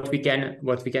 And what we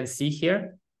can see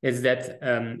here is that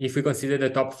if we consider the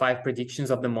top 5 predictions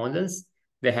of the models,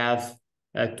 they have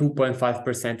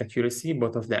 2.5% accuracy,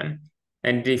 both of them.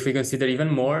 And if we consider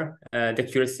even more, the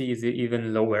accuracy is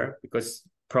even lower, because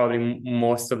probably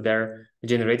most of their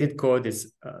generated code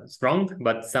is wrong,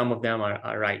 but some of them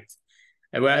are right.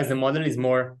 And whereas the model is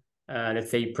more, let's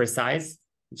say, precise,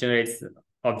 it generates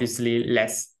obviously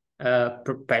less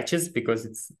patches because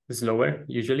it's slower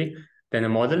usually than a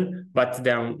model, but they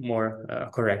are more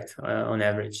correct on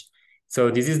average.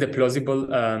 So this is the plausible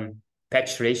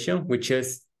patch ratio, which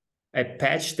is a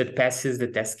patch that passes the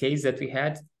test case that we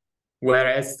had,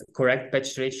 whereas correct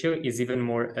patch ratio is even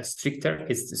more stricter.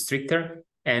 It's stricter,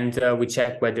 and we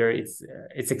check whether it's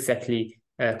exactly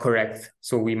correct.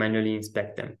 So we manually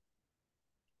inspect them,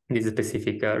 these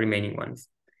specific remaining ones.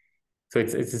 So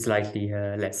it's slightly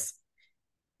less.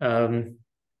 So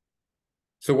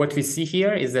what we see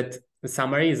here is that the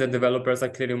summary is that developers are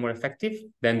clearly more effective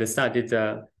than the studied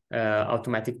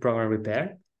automatic program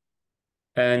repair.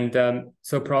 And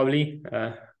so probably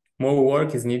more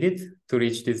work is needed to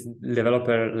reach this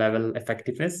developer level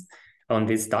effectiveness on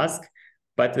this task.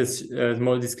 But a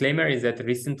small disclaimer is that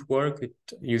recent work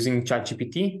using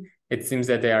ChatGPT, it seems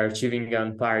that they are achieving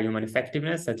on par human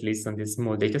effectiveness, at least on this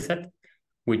small data set,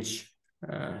 which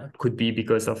could be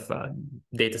because of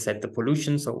data set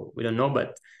pollution, so we don't know,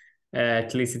 but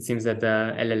at least it seems that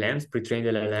the LLMs, pre-trained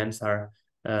LLMs, are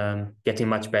getting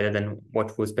much better than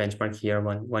what was benchmarked here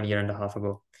one year and a half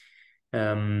ago.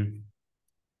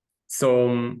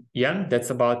 So yeah, that's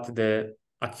about the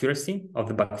accuracy of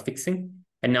the bug fixing.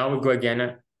 And now we go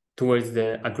again towards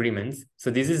the agreements. So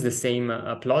this is the same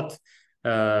plot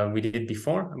we did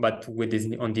before, but with this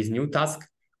on this new task,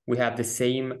 we have the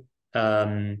same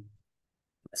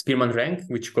Spearman rank,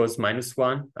 which goes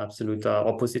 -1, absolute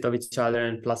opposite of each other,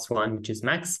 and +1, which is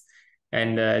max.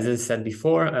 And as I said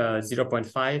before,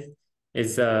 0.5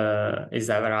 is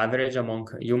our average among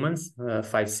humans,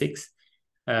 5, 6,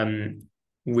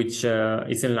 which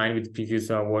is in line with previous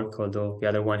work, although the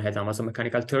other one had Amazon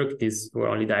Mechanical Turk. These were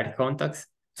only direct contacts.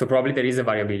 So probably there is a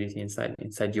variability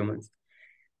inside humans.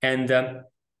 And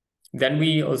then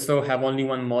we also have only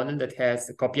one model that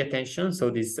has copy attention. So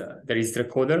this there is the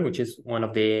recorder, which is one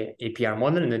of the APR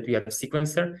model, and then we have a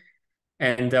sequencer.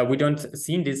 And we don't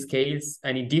see in this case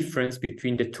any difference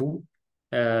between the two,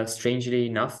 strangely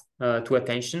enough, to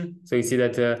attention. So you see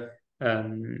that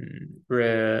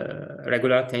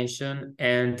regular attention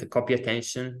and copy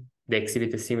attention, they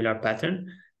exhibit a similar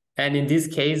pattern. And in this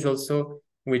case also,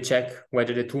 we check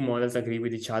whether the two models agree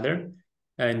with each other.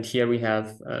 And here we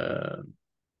have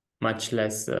much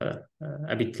less,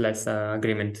 a bit less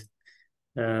agreement.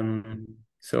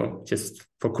 So just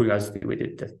for curiosity, we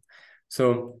did that.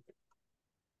 So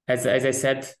as I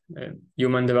said,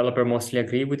 human developer mostly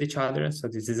agree with each other. So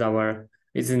this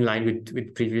is in line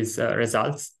with previous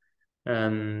results.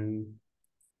 Then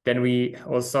we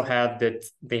also have that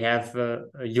they have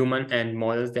human and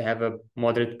models, they have a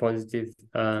moderate positive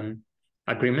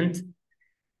agreement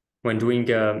when doing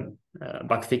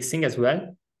bug fixing as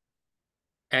well.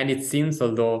 And it seems,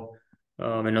 although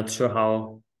I'm not sure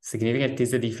how significant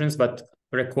is the difference, but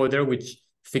recorder, which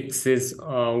fixes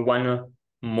one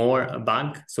more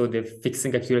bug, so the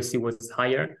fixing accuracy was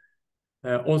higher,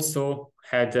 also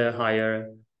had a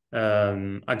higher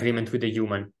agreement with the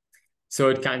human. So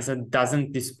it kind of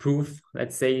doesn't disprove,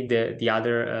 let's say, the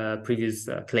other previous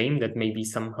claim that maybe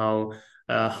somehow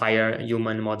higher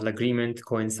human model agreement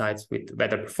coincides with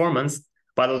better performance.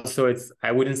 But also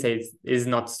I wouldn't say it is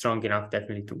not strong enough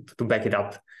definitely to back it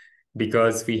up,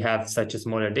 because we have such a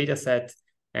smaller data set,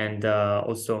 and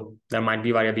also there might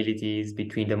be variabilities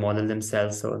between the model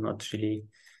themselves, so not really.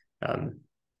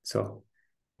 So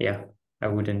yeah, I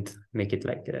wouldn't make it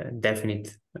like a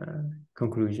definite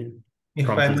conclusion. If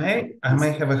from I his may, I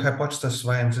may have a hypothesis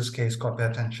why in this case copy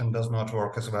attention does not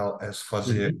work as well as for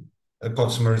the code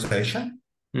summarization.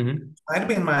 Might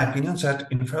be, in my opinion,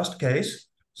 that in first case,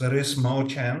 there is more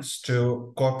chance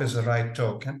to copy the right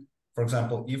token. For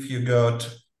example, if you got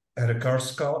a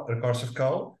recursive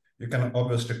call, you can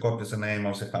obviously copy the name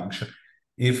of the function.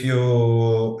 If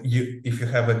you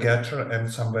have a getter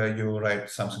and somewhere you write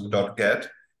something .get,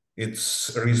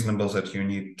 it's reasonable that you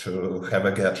need to have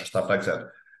a getter, stuff like that.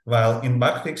 While in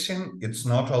bug fixing, it's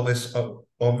not always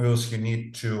obvious you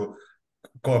need to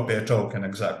copy a token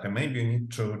exactly. Maybe you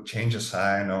need to change a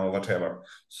sign or whatever.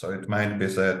 So it might be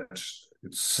that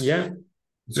it's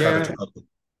harder to copy.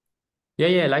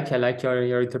 Yeah, I like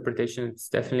your interpretation. It's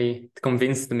definitely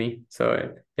convinced me.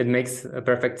 So it makes a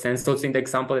perfect sense. Also in the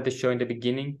example that I showed in the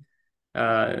beginning,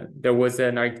 there was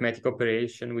an arithmetic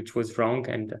operation which was wrong,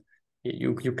 and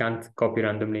you can't copy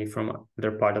randomly from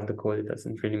other part of the code. It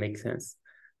doesn't really make sense.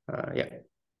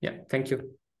 Yeah, thank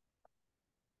you.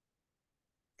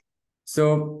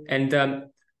 So, and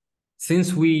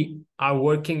since we are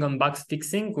working on bug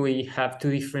fixing, we have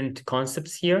two different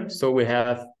concepts here. So we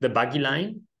have the buggy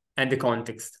line and the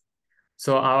context.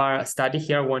 So our study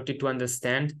here wanted to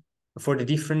understand for the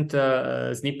different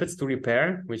snippets to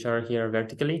repair, which are here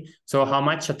vertically. So how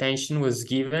much attention was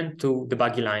given to the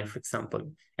buggy line, for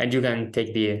example, and you can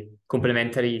take the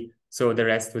complementary. So the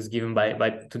rest was given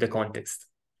to the context.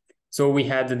 So we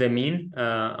had the mean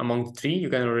among the three. You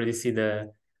can already see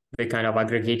the kind of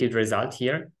aggregated result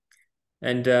here.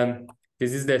 And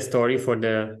this is the story for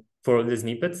all the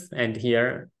snippets. And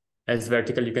here, as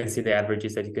vertical, you can see the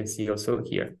averages that you can see also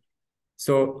here.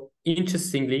 So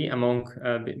interestingly, among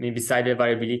beside the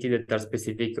variability that are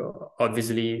specific,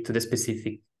 obviously, to the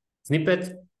specific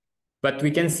snippet, but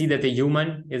we can see that the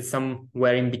human is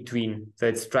somewhere in between. So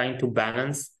it's trying to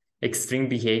balance extreme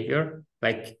behavior,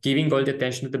 like giving all the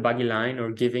attention to the buggy line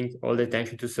or giving all the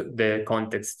attention to the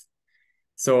context.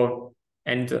 So,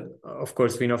 and of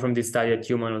course, we know from this study that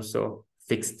human also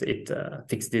fixed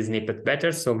this snippet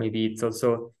better. So maybe it's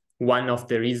also one of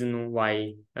the reasons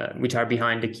why, which are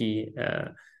behind the key,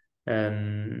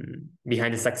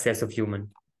 behind the success of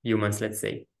humans, let's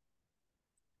say.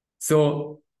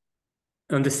 So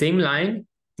on the same line,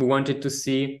 we wanted to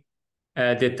see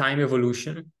the time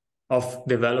evolution of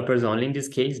developers only in this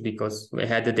case, because we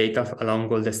had the data along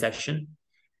all the session.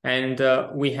 And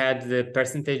we had the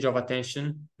percentage of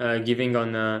attention giving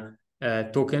on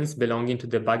tokens belonging to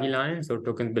the buggy lines or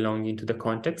tokens belonging to the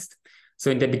context. So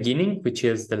in the beginning, which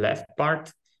is the left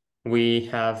part, we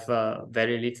have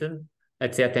very little,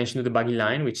 let's say, attention to the buggy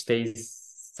line, which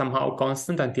stays somehow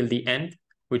constant until the end,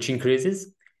 which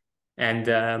increases. And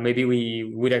maybe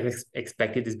we would have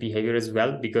expected this behavior as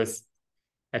well, because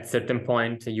at a certain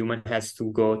point, a human has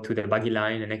to go to the buggy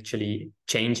line and actually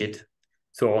change it.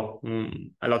 So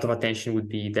a lot of attention would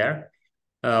be there.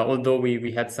 Although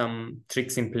we had some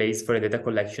tricks in place for data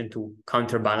collection to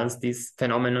counterbalance this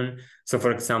phenomenon. So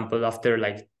for example, after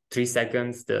like 3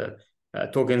 seconds, the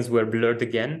tokens were blurred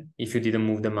again if you didn't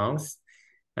move the mouse.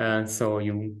 So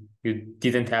you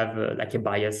didn't have like a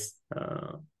bias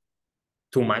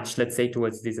too much, let's say,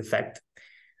 towards this effect.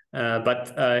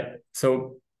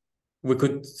 So we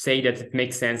could say that it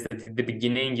makes sense that at the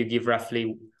beginning you give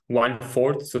roughly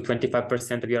 1/4, so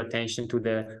 25% of your attention to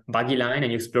the buggy line,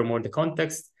 and you explore more the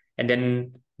context. And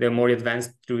then the more you advance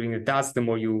during the task, the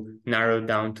more you narrow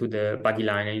down to the buggy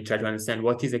line and you try to understand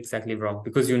what is exactly wrong,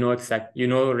 because you know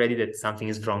already that something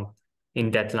is wrong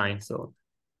in that line. So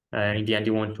in the end,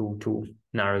 you want to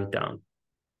narrow it down.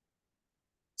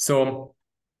 So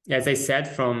as I said,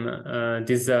 from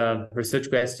this research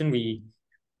question, we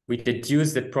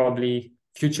deduced that probably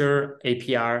future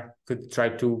APR could try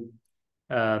to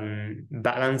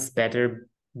balance better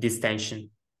this tension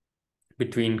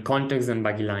between context and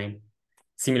buggy line,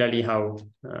 similarly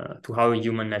to how a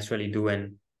human naturally do,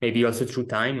 and maybe also through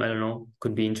time. I don't know,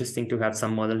 could be interesting to have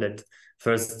some model that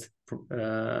first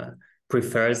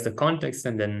prefers the context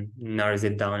and then narrows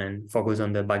it down and focus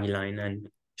on the buggy line, and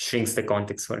shrinks the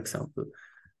context, for example,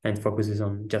 and focuses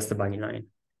on just the buggy line.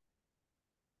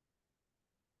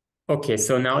 Okay,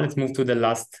 so now let's move to the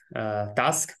last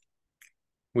task,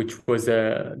 which was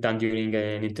done during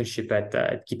an internship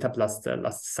at GitHub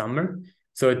last summer.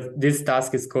 So this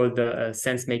task is called the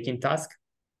sense-making task,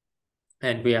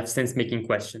 and we have sense-making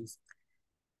questions.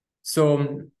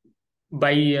 So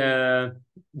by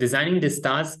designing this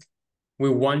task, we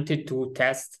wanted to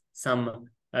test some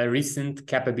recent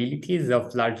capabilities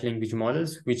of large language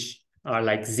models, which are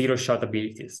like zero-shot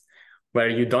abilities, where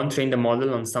you don't train the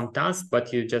model on some task,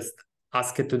 but you just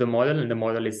ask it to the model, and the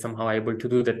model is somehow able to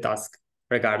do the task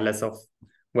regardless of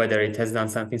whether it has done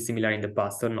something similar in the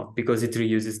past or not, because it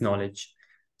reuses knowledge,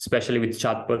 especially with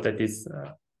chatbot. That is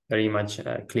very much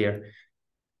clear.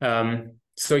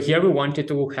 So here we wanted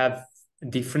to have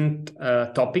different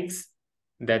topics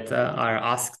that are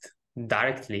asked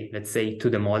directly, let's say, to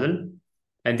the model.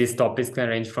 And these topics can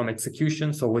range from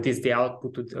execution. So what is the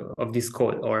output of this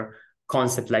code, or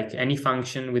concept like any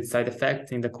function with side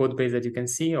effect in the code base that you can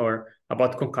see, or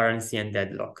about concurrency and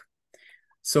deadlock.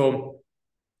 So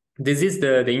this is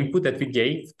the input that we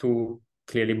gave to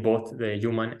clearly both the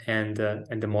human and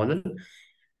the model.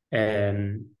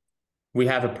 We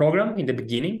have a program in the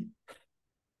beginning,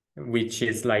 which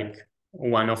is like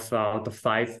one of out of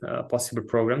 5 possible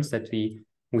programs that we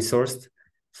sourced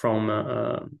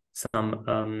from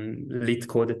some lead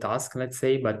code task, let's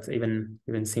say, but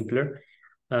even simpler.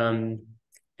 And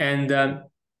then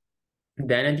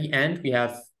at the end, we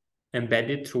have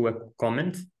embedded through a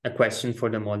comment a question for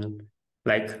the model,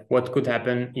 like what could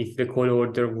happen if the call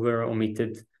order were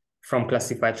omitted from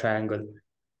classified triangle,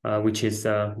 which is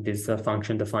this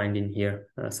function defined in here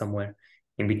somewhere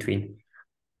in between.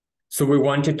 So we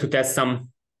wanted to test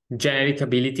some generic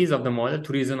abilities of the model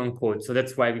to reason on code. So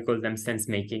that's why we call them sense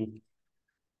making.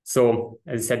 So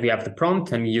as I said, we have the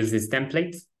prompt and we use this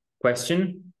template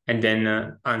question and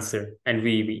then answer. And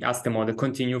we ask the model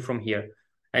continue from here.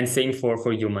 And same for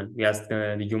human. We ask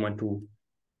the human to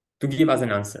give us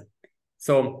an answer.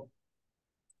 So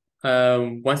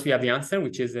once we have the answer,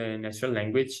 which is a natural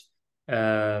language,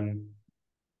 then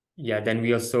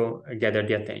we also gather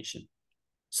the attention.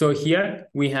 So here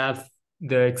we have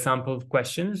the example of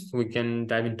questions. We can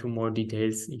dive into more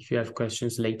details if you have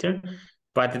questions later.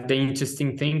 But the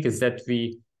interesting thing is that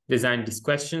we designed these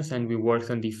questions and we worked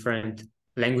on different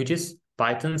languages,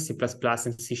 Python, C++,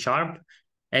 and C#.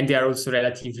 And they are also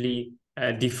relatively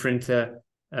different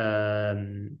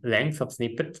length of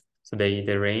snippet. So they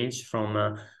range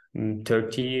from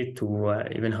 30 to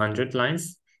even 100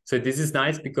 lines. So this is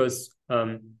nice because,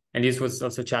 and this was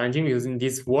also challenging because in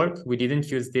this work, we didn't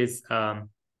use this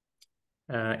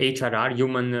HRR,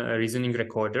 human reasoning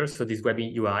recorder, so this web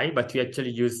UI, but we actually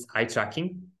use eye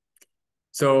tracking.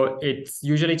 So it's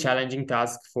usually challenging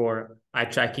task for eye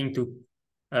tracking to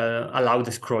allow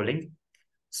the scrolling.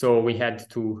 So we had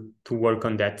to work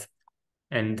on that,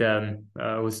 and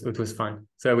it was fun.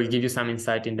 So I will give you some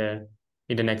insight in the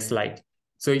next slide.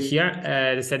 So here,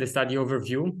 the study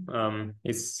overview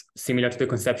is similar to the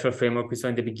conceptual framework we saw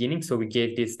in the beginning. So we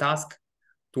gave this task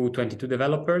to 22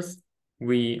 developers,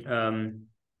 which were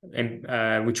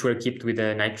equipped with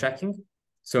a night tracking.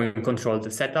 So we controlled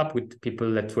the setup with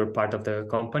people that were part of the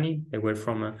company. They were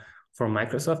from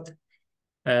Microsoft.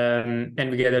 And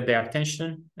we gathered their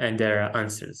attention and their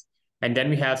answers. And then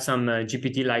we have some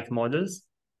GPT-like models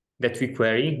that we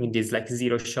query in this like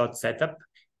zero-shot setup,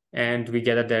 and we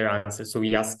gather their answers. So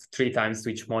we ask 3 times to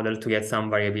each model to get some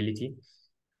variability.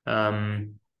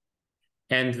 And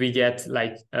we get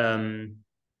like,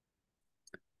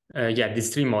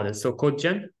 these 3 models. So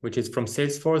CodeGen, which is from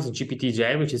Salesforce,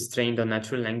 GPTJ, which is trained on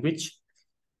natural language,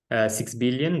 6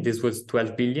 billion. This was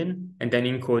 12 billion. And then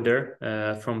Encoder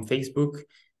from Facebook,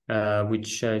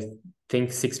 which I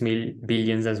think 6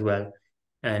 billions as well.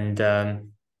 And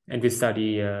we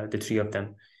study the 3 of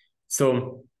them.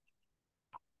 So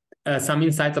some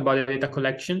insights about the data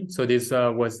collection. So this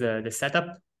was the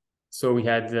setup. So we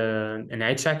had an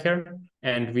eye tracker,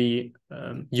 and we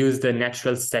used the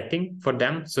natural setting for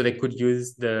them. So they could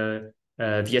use the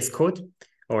VS Code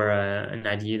or an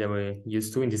IDE that we're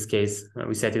used to. In this case,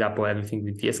 we set it up or everything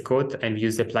with VS Code, and we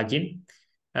used a plugin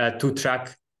to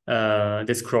track the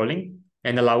scrolling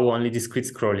and allow only discrete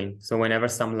scrolling. So whenever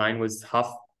some line was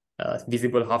half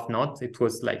visible, half not, it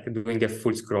was like doing a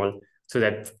full scroll, so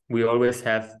that we always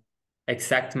have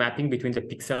exact mapping between the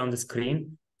pixel on the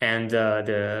screen and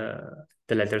the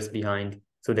letters behind,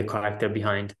 so the character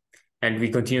behind. And we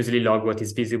continuously log what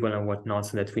is visible and what not,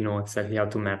 so that we know exactly how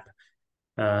to map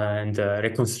and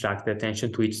reconstruct the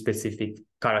attention to each specific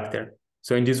character.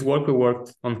 So in this work, we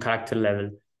worked on character level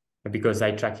because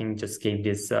eye tracking just gave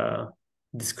this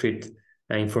discrete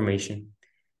information.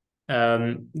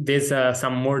 There's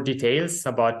some more details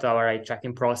about our eye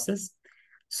tracking process.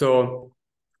 So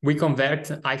we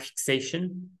convert eye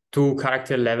fixation to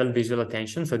character level visual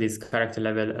attention. So these character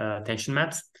level attention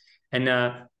maps. And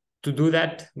to do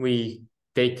that, we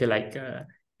take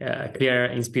clear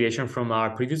inspiration from our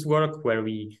previous work, where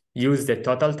we use the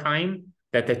total time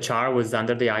that the char was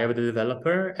under the eye of the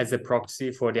developer as a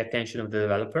proxy for the attention of the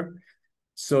developer.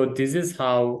 So this is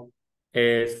how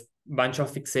a bunch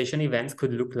of fixation events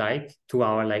could look like to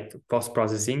our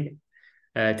post-processing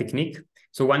technique.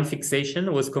 So one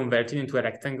fixation was converted into a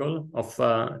rectangle of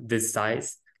this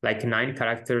size, like 9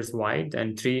 characters wide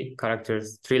and 3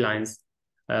 lines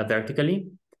vertically.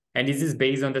 And this is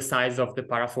based on the size of the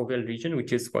parafoveal region,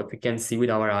 which is what we can see with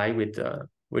our eye with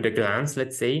a glance,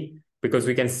 let's say, because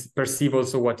we can perceive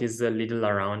also what is a little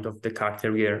around of the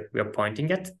character we are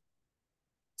pointing at.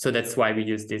 So that's why we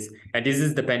use this. And this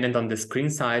is dependent on the screen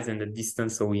size and the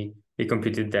distance. So we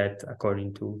computed that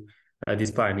according to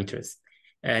these parameters.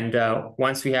 And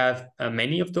once we have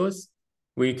many of those,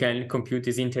 we can compute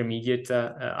these intermediate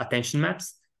attention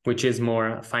maps, which is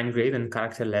more fine grade and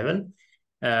character level.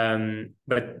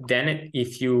 But then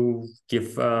if you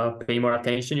pay more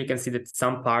attention, you can see that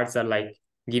some parts are like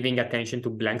giving attention to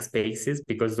blank spaces,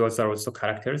 because those are also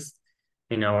characters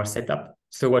in our setup.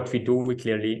 So what we do, we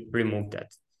clearly remove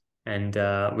that. And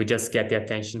we just get the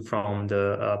attention from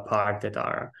the part that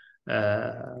are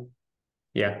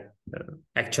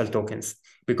actual tokens,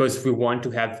 because we want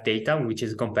to have data which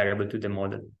is comparable to the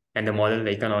model. And the model,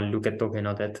 they can only look at token,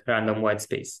 not at random white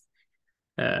space.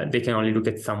 They can only look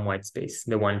at some white space,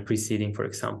 the one preceding, for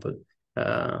example,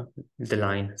 the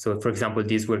line. So, for example,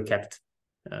 these were kept.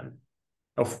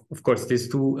 Of course, these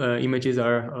two images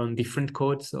are on different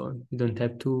codes, so you don't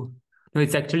have to. No,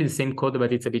 it's actually the same code,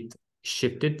 but it's a bit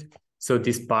shifted. So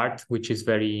this part, which is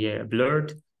very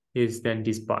blurred, is then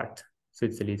this part. So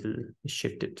it's a little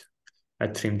shifted,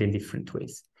 trimmed in different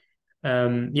ways.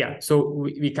 So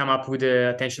we come up with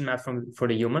the attention map for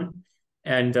the human,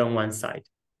 and on one side.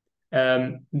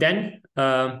 Then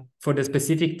for the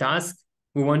specific task,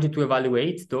 we wanted to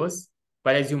evaluate those.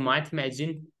 But as you might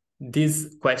imagine,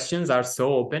 these questions are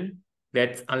so open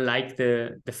that, unlike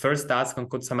the first task on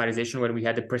code summarization, where we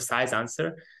had a precise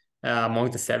answer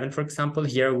among the 7, for example,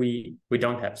 here we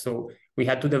don't have. So we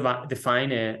had to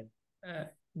define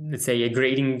let's say a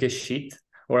grading sheet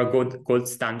or a gold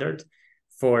standard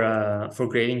for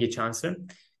grading each answer.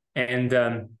 And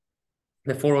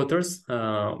the 4 authors,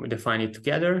 we define it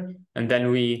together, and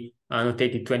then we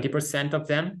annotated 20% of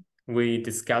them. We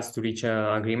discussed to reach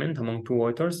an agreement among 2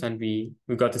 authors, and we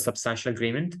got a substantial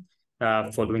agreement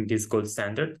following this gold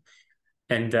standard.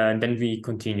 And then we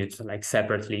continued like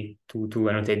separately to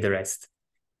annotate the rest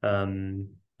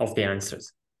of the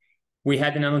answers. We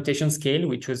had an annotation scale,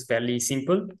 which was fairly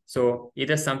simple. So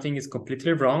either something is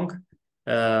completely wrong,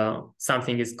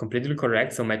 something is completely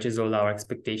correct, so matches all our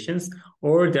expectations,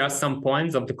 or there are some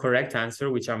points of the correct answer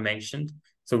which are mentioned,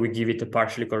 so we give it a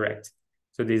partially correct.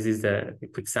 So this is a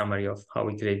quick summary of how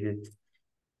we graded it.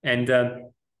 And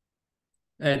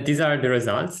these are the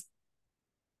results.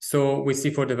 So we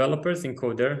see for developers in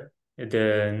Coder,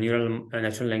 the neural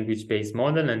natural language-based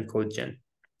model and CodeGen.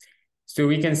 So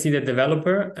we can see the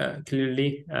developer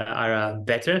clearly are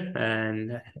better,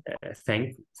 and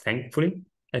thankfully,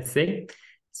 let's say.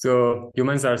 So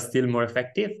humans are still more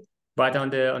effective, but on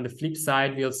the flip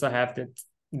side, we also have that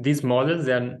these models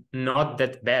are not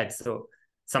that bad. So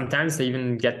sometimes they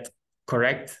even get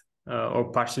correct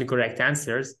or partially correct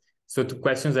answers. So to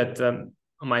questions that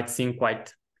might seem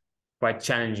quite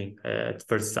challenging at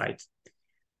first sight.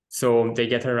 So they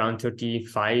get around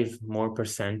 35% more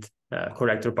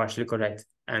correct or partially correct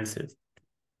answers.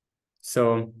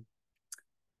 So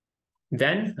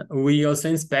then we also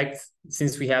inspect,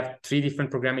 since we have 3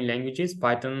 different programming languages,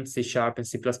 Python, C#, and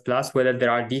C++, whether there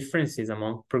are differences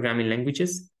among programming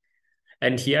languages.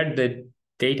 And here the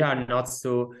data are not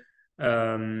so,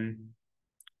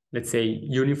 let's say,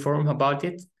 uniform about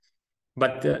it.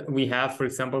 But we have, for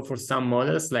example, for some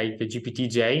models like the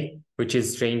GPT-J, which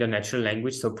is trained on natural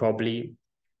language, so probably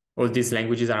all these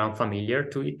languages are unfamiliar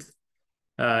to it.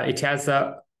 It has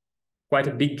quite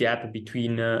a big gap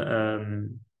between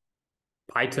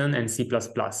Python and C++.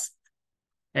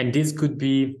 And this could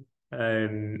be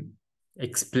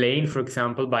explained, for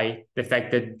example, by the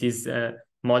fact that this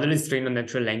model is trained on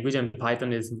natural language, and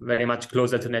Python is very much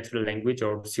closer to natural language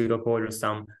or pseudocode or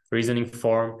some reasoning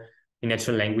form in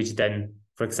natural language than,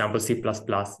 for example, C++,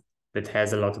 that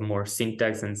has a lot more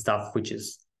syntax and stuff, which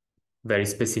is very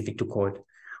specific to code.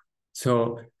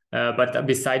 So, but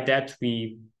beside that,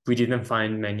 we didn't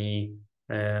find many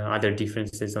other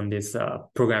differences on this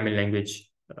programming language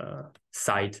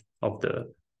side of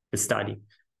the study.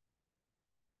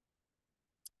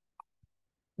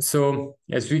 So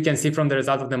as we can see from the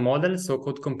result of the model, so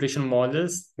code completion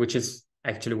models, which is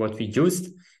actually what we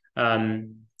used,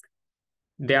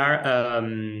 they are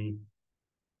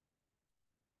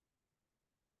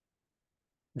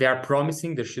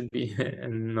promising. There should be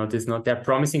not is not. They are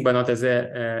promising, but not as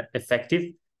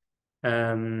effective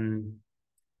when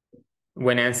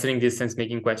answering this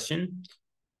sense-making question.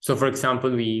 So, for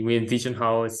example, we envision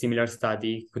how a similar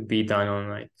study could be done on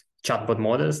like chatbot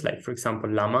models, like for example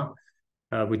Llama,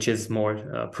 which is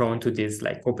more prone to this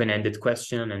like open-ended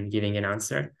question and giving an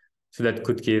answer. So that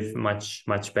could give much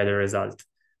better result,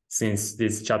 since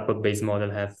this chatbot-based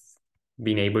model have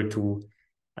been able to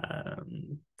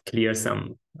clear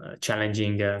some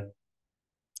challenging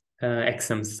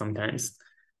exams sometimes,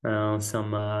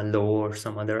 some law or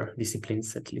some other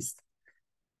disciplines at least.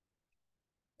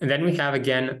 And then we have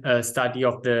again a study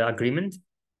of the agreement.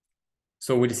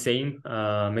 So with the same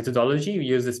methodology, we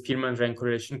use the Spearman rank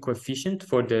correlation coefficient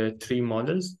for the three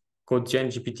models, CodeGen,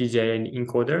 GPTJ, and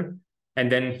encoder,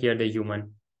 and then here the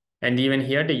human. And even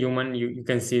here, the human, you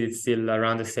can see it's still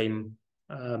around the same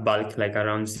bulk, like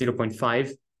around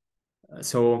 0.5.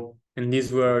 So, and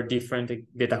these were different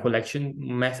data collection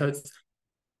methods.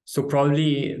 So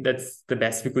probably that's the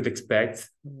best we could expect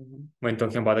when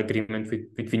talking about agreement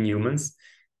between humans,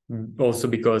 also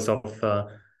because of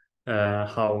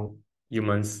how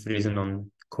humans reason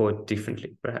on code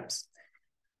differently, perhaps.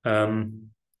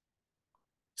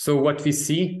 So what we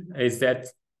see is that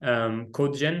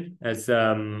CodeGen has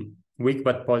weak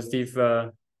but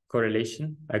positive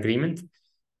correlation agreement,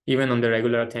 even on the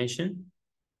regular attention.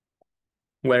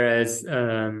 Whereas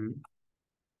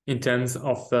in terms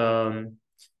of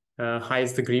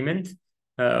highest agreement,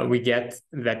 we get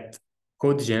that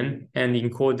CodeGen and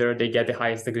encoder, they get the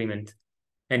highest agreement.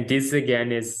 And this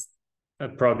again is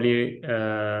probably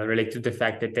related to the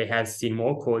fact that they have seen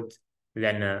more code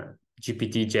than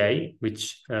GPTJ,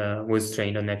 which was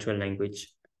trained on natural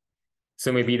language.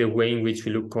 So maybe the way in which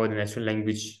we look code in natural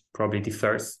language probably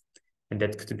differs, and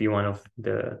that could be one of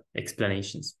the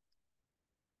explanations.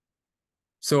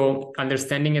 So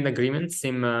understanding and agreement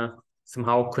seem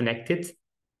somehow connected,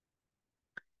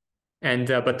 and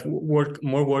but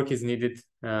more work is needed.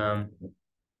 Like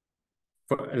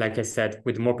I said,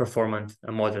 with more performant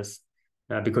models,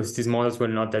 because these models were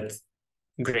not that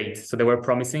great. So they were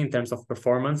promising in terms of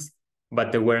performance,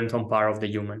 but they weren't on par of the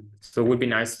human. So it would be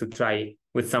nice to try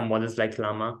with some models like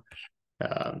Llama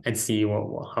and see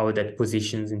how that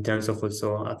positions in terms of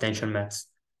also attention maps.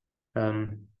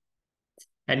 And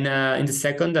in the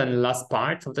second and last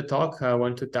part of the talk, I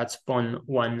want to touch upon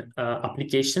one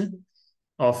application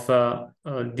of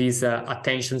this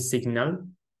attention signal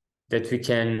that we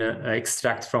can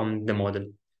extract from the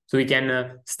model. So we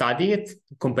can study it,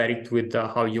 compare it with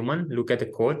how human look at the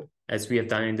code, as we have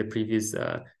done in the previous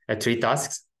 3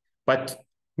 tasks. But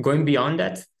going beyond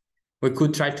that, we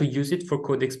could try to use it for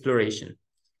code exploration.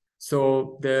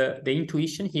 So the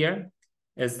intuition here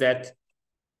is that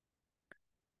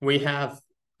we have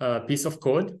a piece of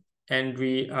code and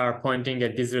we are pointing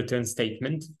at this return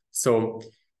statement. So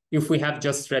if we have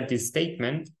just read this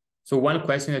statement, so one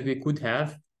question that we could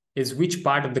have is which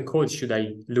part of the code should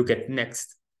I look at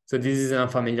next? So this is an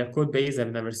unfamiliar code base.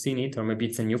 I've never seen it, or maybe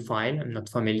it's a new file I'm not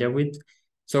familiar with.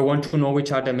 So I want to know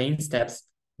which are the main steps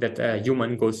that a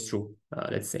human goes through,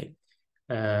 let's say,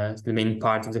 the main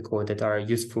part of the code that are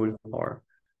useful or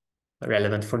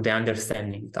relevant for the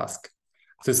understanding task.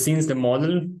 So since the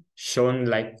model shown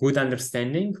like good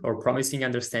understanding or promising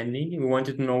understanding, we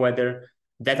wanted to know whether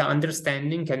that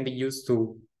understanding can be used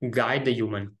to guide the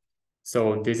human.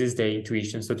 So this is the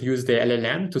intuition. So to use the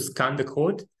LLM to scan the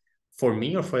code for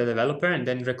me or for the developer and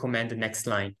then recommend the next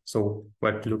line. So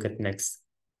where to look at next.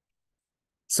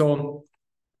 So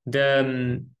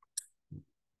to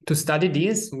study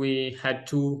this, we had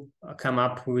to come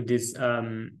up with this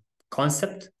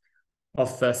concept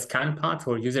of a scan path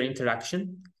or user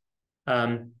interaction.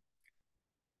 And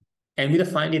we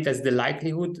defined it as the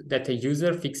likelihood that a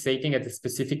user fixating at a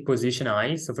specific position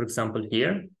I, so for example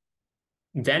here,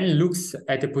 then looks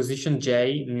at the position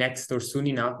J next or soon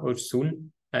enough or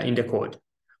soon in the code.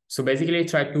 So basically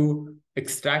try to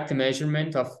extract a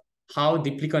measurement of how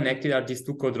deeply connected are these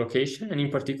two code locations, and in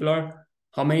particular,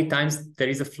 how many times there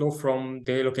is a flow from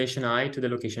the location I to the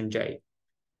location J.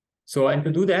 So, and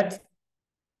to do that,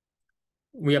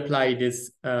 we apply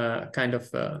this kind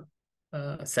of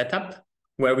setup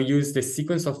where we use the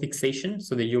sequence of fixation.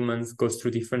 So the humans goes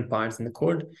through different parts in the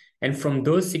code. And from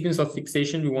those sequence of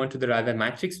fixation, we want to derive a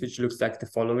matrix, which looks like the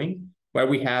following, where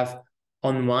we have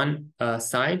on one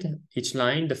side, each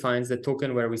line defines the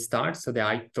token where we start, so the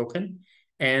I token,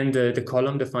 and the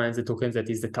column defines the tokens that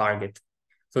is the target.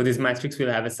 So this matrix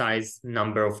will have a size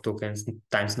number of tokens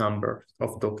times number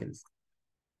of tokens.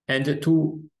 And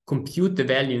to compute the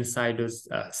value inside those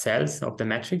cells of the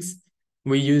matrix,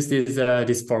 we use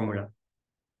this formula.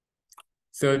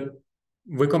 So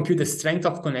we compute the strength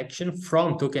of connection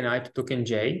from token I to token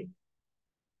J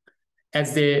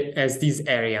as this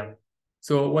area.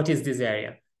 So what is this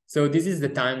area? So this is the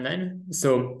timeline.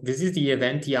 So this is the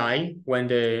event Ti when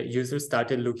the user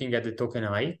started looking at the token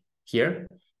I here.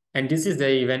 And this is the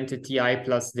event ti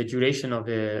plus the duration of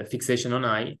the fixation on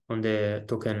I on the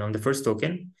token, on the first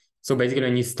token. So basically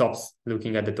when it stops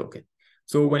looking at the token.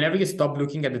 So whenever you stop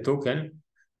looking at the token,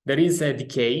 there is a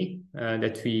decay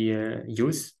that we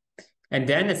use. And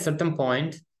then at a certain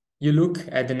point, you look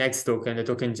at the next token, the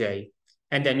token J,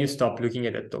 and then you stop looking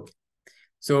at that token.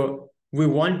 So we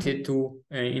wanted to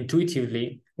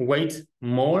intuitively weight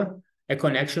more a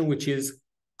connection which is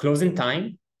close in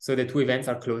time, so the two events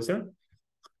are closer,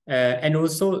 and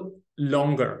also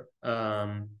longer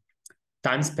time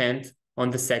spent on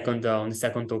the second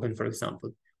token, for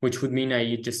example, which would mean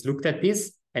I just looked at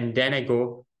this and then I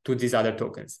go to these other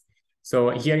tokens. So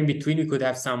here in between, we could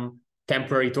have some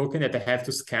temporary token that I have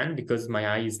to scan because my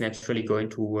eye is naturally going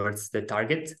towards the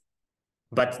target.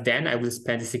 But then I will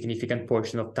spend a significant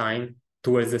portion of time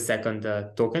towards the second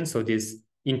token. So this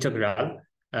integral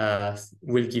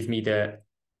will give me the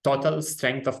total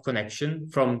strength of connection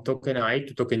from token I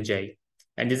to token J.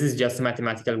 And this is just a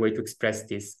mathematical way to express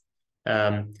this.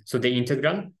 So the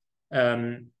integral,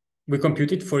 we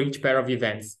compute it for each pair of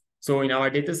events. So in our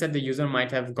data set, the user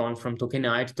might have gone from token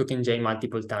I to token J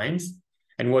multiple times.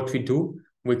 And what we do,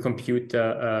 we compute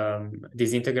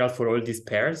this integral for all these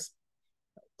pairs,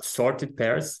 sorted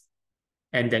pairs,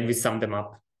 and then we sum them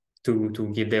up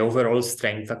to give the overall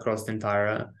strength across the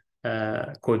entire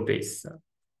code base.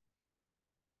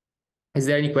 Is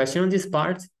there any question on this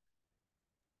part?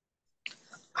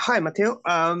 Hi, Matteo.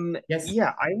 Yes.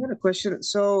 Yeah, I had a question.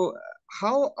 So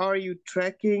how are you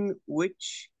tracking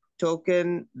which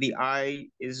token the eye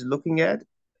is looking at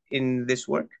in this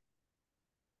work?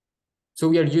 So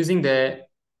we are using the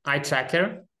eye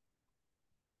tracker.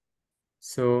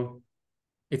 So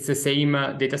it's the same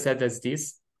data set as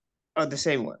this. Oh, the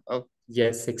same one. Oh,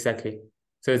 yes, exactly.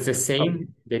 So it's the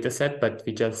same data set, but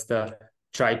we just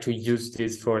try to use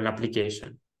this for an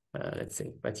application, let's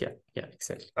say. But yeah,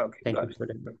 exactly. Okay, Thank you for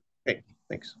that. Okay,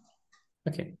 thanks.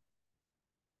 Okay.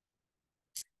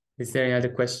 Is there any other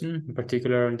question in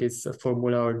particular on this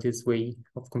formula or this way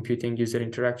of computing user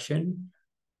interaction?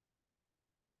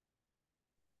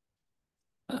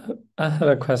 I have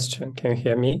a question. Can you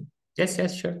hear me? Yes,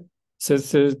 sure. So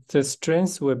the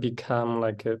strength will become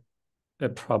like a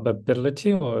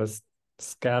probability or a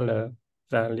scalar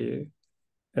value?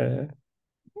 Yeah,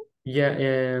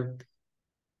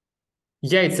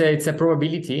 it's a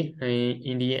probability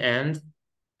in the end.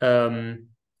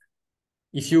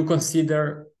 If you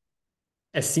consider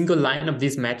a single line of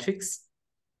this matrix,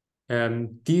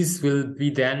 this will be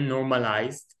then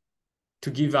normalized to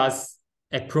give us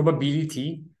a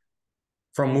probability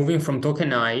from moving from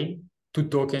token I to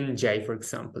token J, for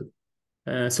example.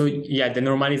 So yeah, the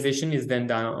normalization is then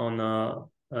done on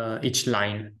each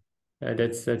line.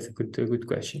 That's a good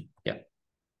question. Yeah.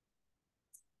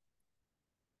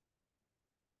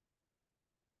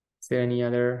 Is there any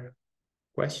other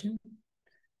question?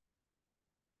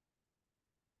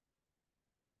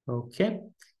 Okay.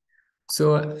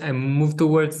 So I move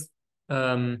towards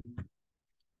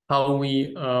how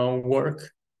we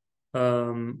work,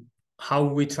 how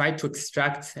we try to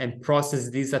extract and process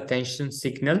this attention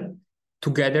signal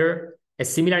to gather a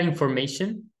similar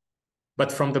information,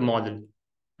 but from the model.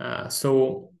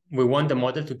 So we want the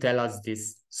model to tell us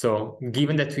this. So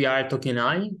given that we are at token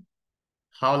I,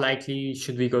 how likely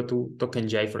should we go to token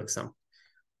J, for example?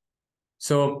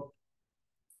 So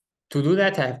to do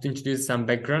that, I have to introduce some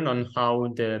background on how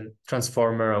the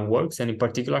transformer works, and in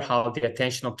particular, how the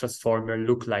attentional transformer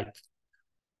look like.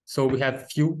 So we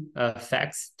have few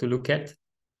facts to look at.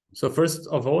 So first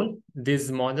of all,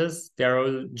 these models, they're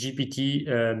all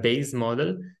GPT-based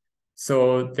model.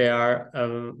 So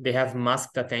they have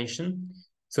masked attention.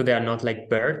 So they are not like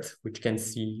BERT, which can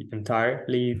see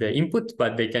entirely the input,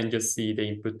 but they can just see the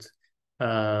input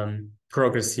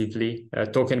progressively,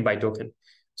 token by token.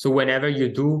 So whenever you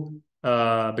do,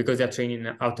 because they're trained in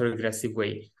an autoregressive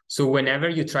way. So whenever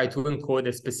you try to encode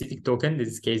a specific token, in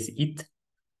this case it,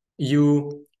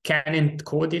 you can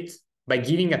encode it by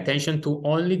giving attention to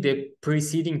only the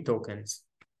preceding tokens.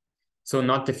 So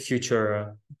not the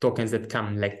future tokens that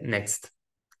come like next.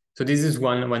 So this is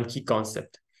one key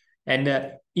concept. And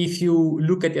if you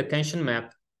look at the attention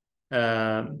map,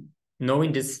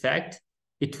 knowing this fact,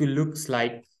 it will look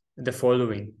like the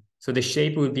following. So the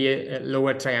shape will be a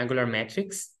lower triangular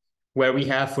matrix where we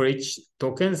have for each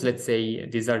tokens, let's say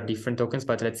these are different tokens,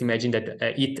 but let's imagine that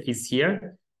it is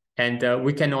here. And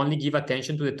we can only give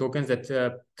attention to the tokens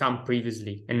that come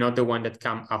previously and not the one that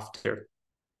come after.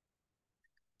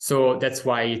 So that's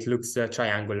why it looks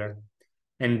triangular.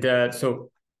 And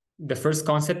so the first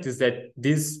concept is that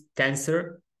this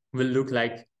tensor will look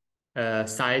like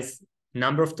size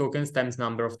number of tokens times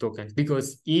number of tokens,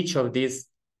 because each of these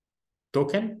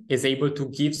token is able to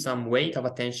give some weight of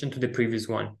attention to the previous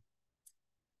one.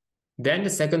 Then the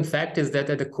second fact is that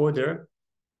the decoder,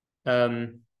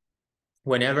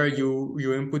 whenever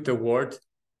you input a word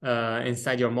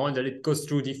inside your model, it goes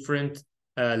through different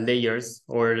layers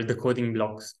or decoding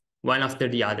blocks, one after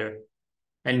the other.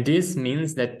 And this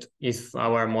means that if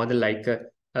our model like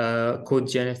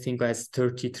CodeGen, I think, has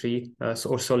 33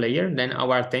 or so layer, then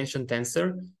our attention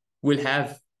tensor will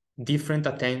have different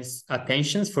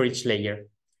attentions for each layer.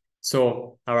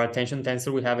 So our attention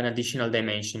tensor will have an additional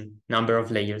dimension, number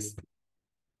of layers.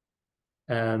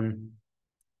 And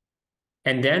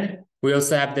then we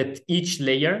also have that each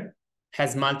layer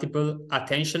has multiple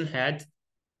attention head,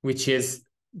 which is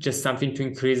just something to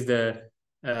increase the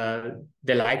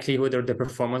likelihood or the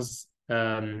performance,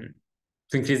 to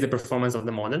increase the performance of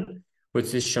the model,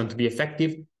 which is shown to be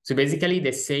effective. So basically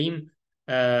the same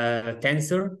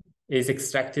tensor is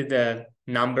extracted a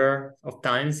number of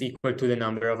times equal to the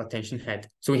number of attention head.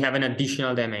 So we have an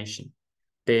additional dimension,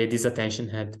 this attention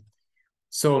head.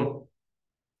 So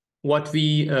what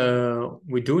we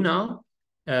do now,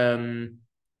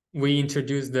 we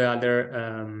introduce the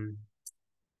other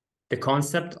the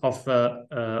concept of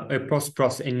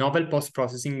a novel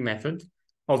post-processing method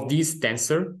of this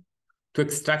tensor to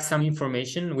extract some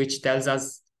information which tells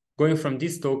us, going from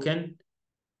this token,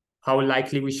 how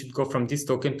likely we should go from this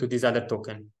token to this other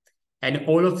token. And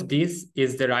all of this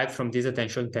is derived from this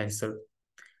attention tensor.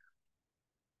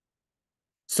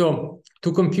 So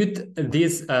to compute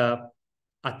this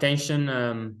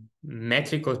attention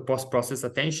metric or post-process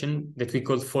attention that we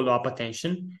call follow-up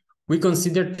attention, we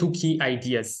consider two key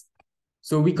ideas.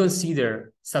 So we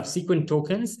consider subsequent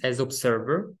tokens as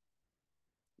observer,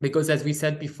 because as we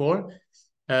said before,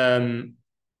 the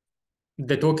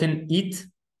token it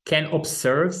can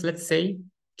observe, let's say,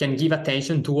 can give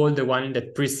attention to all the one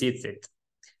that precedes it.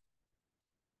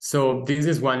 So this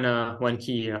is one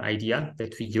key idea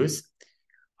that we use.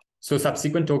 So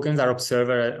subsequent tokens are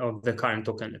observer of the current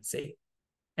token, let's say.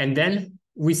 And then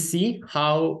we see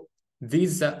how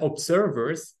these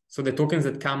observers, so the tokens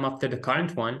that come after the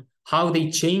current one, how they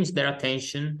change their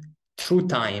attention through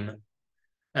time.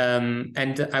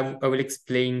 And I will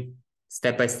explain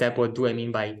step by step what do I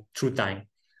mean by through time.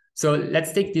 So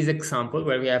let's take this example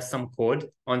where we have some code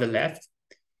on the left,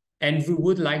 and we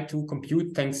would like to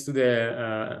compute, thanks to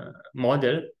the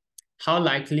model, how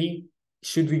likely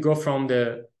should we go from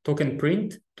the token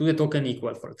print to the token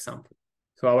equal, for example.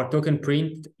 So our token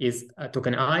print is a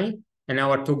token I, and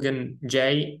our token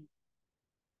J,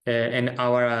 and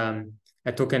our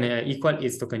a token equal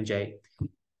is token J.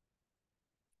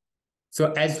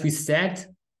 So as we said,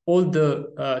 all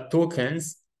the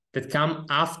tokens that come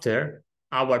after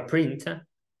our print,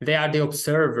 they are the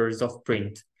observers of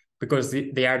print, because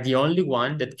they are the only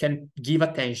one that can give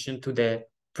attention to the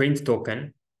print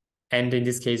token, and in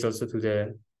this case also to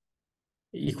the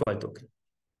equal token.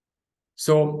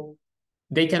 So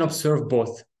they can observe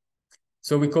both.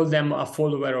 So we call them a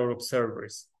follower or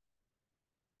observers.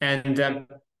 And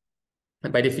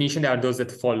by definition, they are those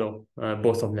that follow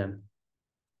both of them.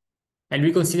 And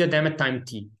we consider them at time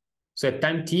t. So at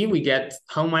time t, we get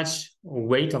how much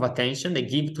weight of attention they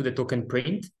give to the token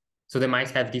print. So they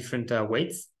might have different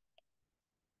weights.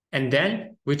 And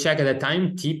then we check at the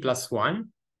time t plus 1,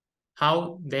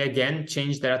 how they again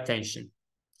change their attention.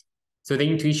 So the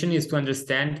intuition is to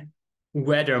understand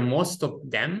whether most of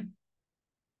them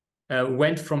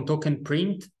went from token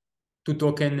print to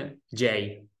token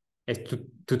J,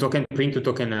 to token print to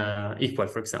token equal,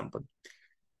 for example.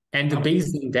 And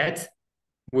based on that,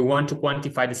 we want to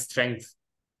quantify the strength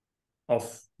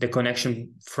of the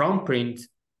connection from print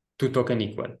to token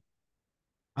equal.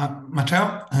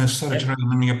 Matteo, sorry to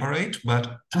remunerate,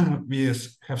 but we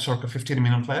have sort of 15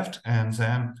 minutes left, and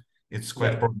then it's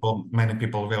quite probable many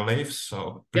people will leave,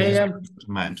 so please keep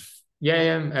in mind.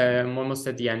 I'm almost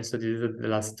at the end, so these are the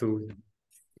last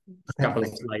couple of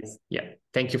slides.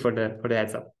 Thank you for the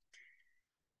heads up.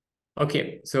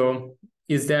 Okay, so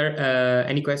is there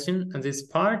any question on this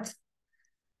part?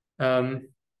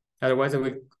 Otherwise I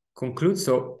will conclude.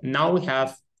 So now we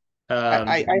have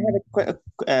I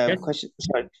have a question.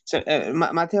 Sorry. So,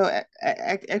 Matteo,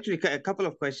 actually, a couple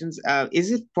of questions.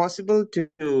 Is it possible to,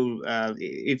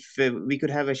 if we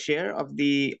could have a share of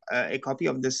a copy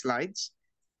of the slides?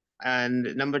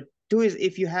 And number two is,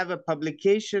 if you have a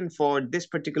publication for this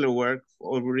particular work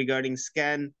or regarding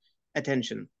scan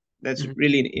attention, that's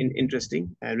really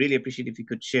interesting. I really appreciate if you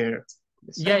could share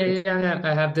this.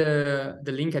 I have the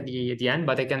link at the end,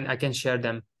 but I can share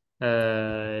them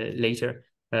later.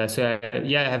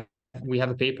 We have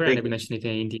a paper, and I will mention it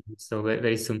in the end, so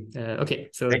very soon. Okay,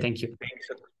 so thank you. Thank you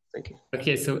so much. Thank you.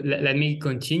 Okay, so let me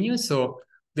continue. So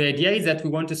the idea is that we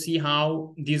want to see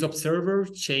how these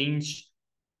observers change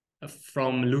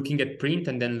from looking at print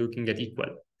and then looking at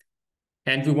equal.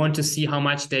 And we want to see how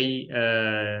much they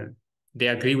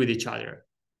agree with each other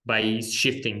by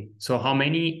shifting. So how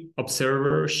many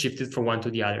observers shifted from one to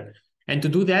the other. And to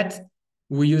do that,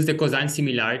 we use the cosine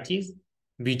similarities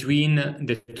between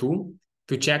the two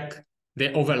to check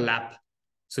the overlap.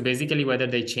 So basically whether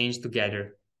they change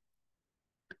together.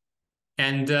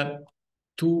 And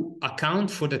to account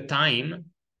for the time,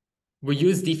 we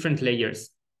use different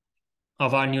layers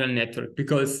of our neural network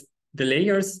because the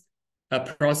layers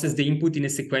process the input in a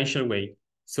sequential way.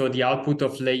 So the output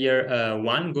of layer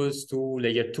 1 goes to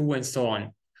layer 2 and so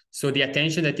on. So the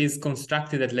attention that is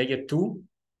constructed at layer 2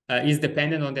 is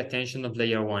dependent on the attention of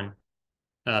layer 1.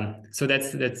 So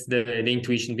that's the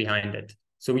intuition behind it.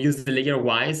 So we use the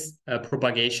layer-wise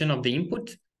propagation of the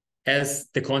input as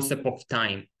the concept of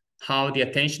time, how the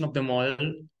attention of the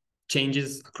model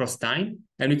changes across time.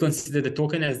 And we consider the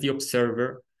token as the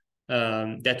observer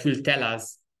that will tell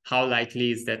us how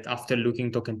likely is that after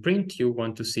looking token print, you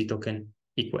want to see token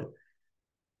equal.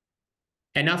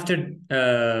 And after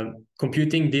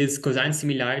computing this cosine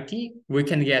similarity, we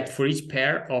can get for each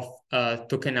pair of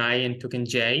token I and token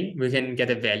J, we can get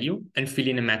a value and fill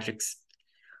in a matrix.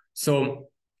 So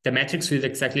the matrix will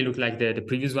exactly look like the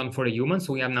previous one for a human.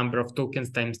 So we have number of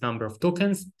tokens times number of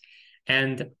tokens.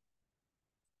 And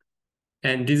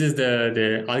this is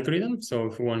the algorithm. So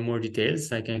if you want more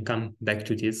details, I can come back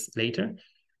to this later.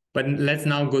 But let's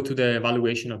now go to the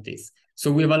evaluation of this. So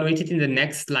we evaluate it in the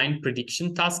next line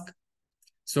prediction task.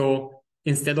 So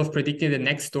instead of predicting the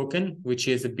next token, which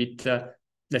is a bit,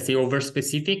 let's say,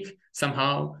 over-specific,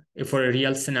 somehow for a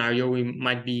real scenario, we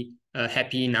might be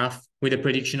happy enough with the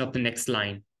prediction of the next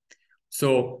line.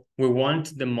 So we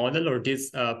want the model or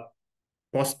this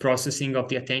post-processing of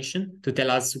the attention to tell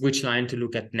us which line to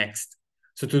look at next.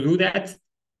 So to do that,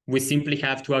 we simply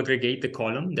have to aggregate the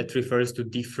column that refers to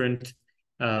different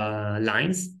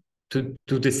lines to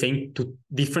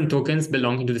different tokens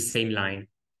belonging to the same line.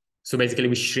 So basically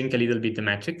we shrink a little bit the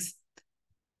matrix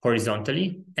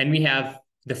horizontally, and we have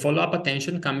the follow-up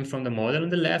attention coming from the model on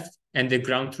the left and the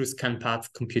ground truth scan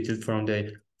path computed from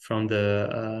the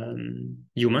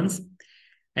humans.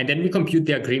 And then we compute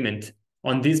the agreement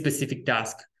on this specific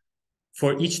task.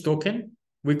 For each token,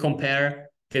 we compare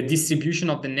the distribution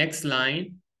of the next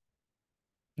line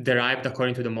derived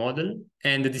according to the model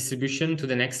and the distribution to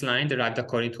the next line derived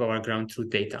according to our ground truth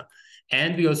data.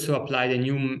 And we also apply the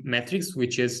new metrics,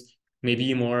 which is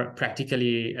maybe more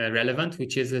practically relevant,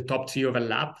 which is the top 3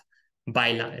 overlap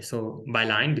by line. So by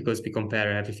line, because we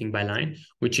compare everything by line,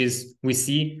 which is we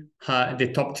see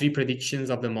the top 3 predictions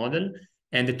of the model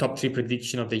and the top 3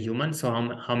 prediction of the human. So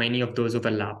how many of those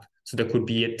overlap? So there could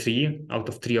be a 3 out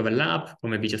of 3 overlap, or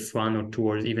maybe just 1 or 2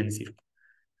 or even 0.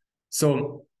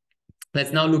 So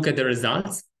let's now look at the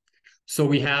results. So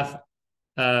we have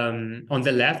on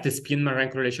the left, the Spearman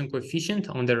rank correlation coefficient.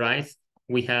 On the right,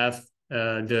 we have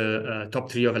the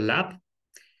top 3 overlap.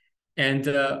 And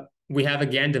we have,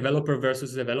 again, developer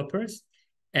versus developers.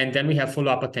 And then we have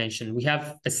follow-up attention. We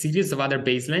have a series of other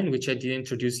baseline, which I didn't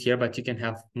introduce here, but you can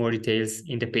have more details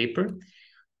in the paper.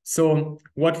 So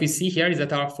what we see here is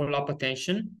that our follow-up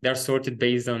attention, they're sorted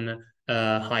based on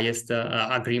highest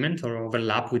agreement or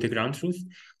overlap with the ground truth.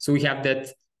 So we have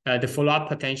that the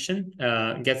follow-up attention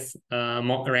gets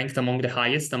ranked among the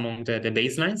highest among the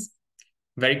baselines,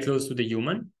 very close to the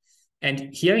human.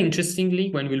 And here, interestingly,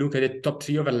 when we look at the top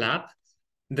 3 overlap,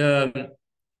 the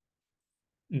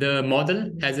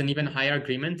model has an even higher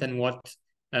agreement than what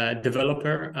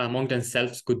developer among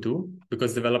themselves could do,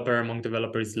 because developer among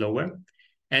developers is lower.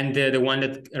 And the one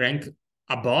that rank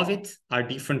above it are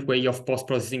different way of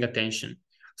post-processing attention.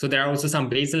 So there are also some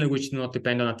baseline which do not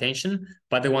depend on attention,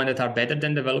 but the one that are better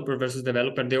than developer versus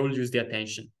developer, they all use the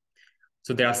attention.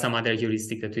 So there are some other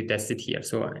heuristics that we tested here.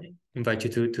 So I invite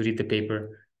you to read the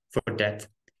paper for that.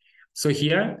 So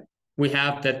here we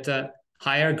have that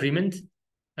higher agreement.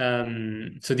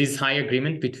 So this high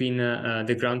agreement between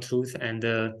the ground truth and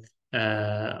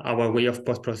our way of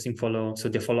post-processing so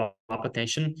the follow-up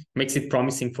attention makes it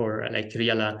promising for like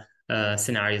real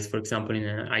scenarios, for example, in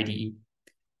an IDE.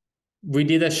 We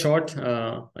did a short,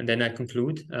 and then I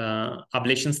conclude,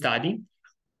 ablation study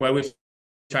where we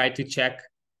tried to check,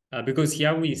 because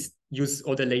here we use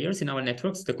all the layers in our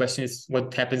networks. The question is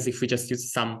what happens if we just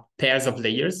use some pairs of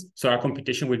layers? So our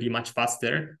computation will be much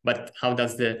faster, but how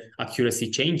does the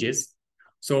accuracy changes?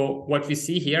 So what we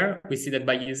see here, we see that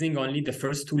by using only the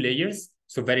first 2 layers,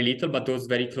 so very little, but those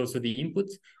very close to the input,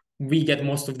 we get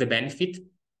most of the benefit.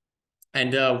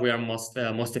 And we are most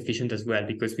efficient as well,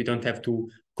 because we don't have to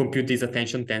compute this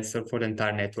attention tensor for the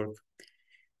entire network.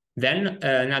 Then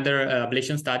another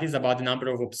ablation study is about the number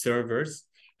of observers,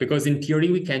 because in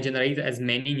theory, we can generate as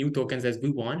many new tokens as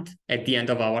we want at the end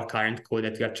of our current code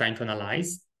that we are trying to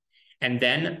analyze. And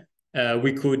then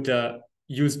we could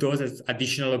use those as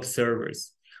additional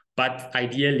observers. But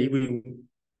ideally,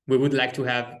 we would like to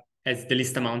have as the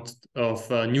least amount of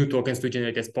new tokens to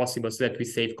generate as possible, so that we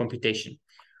save computation.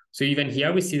 So even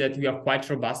here, we see that we are quite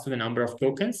robust to the number of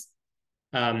tokens.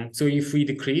 So if we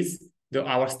decrease,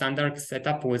 our standard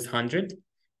setup was 100.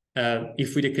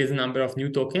 If we decrease the number of new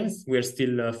tokens, we're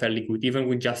still fairly good, even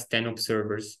with just 10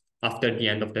 observers after the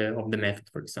end of the method,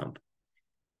 for example.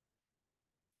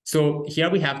 So here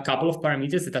we have a couple of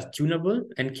parameters that are tunable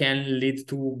and can lead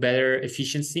to better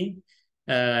efficiency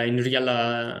in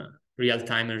real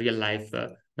time and real life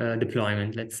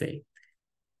deployment, let's say.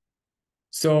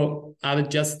 So I will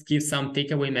just give some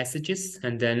takeaway messages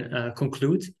and then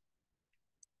conclude.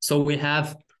 So we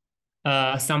have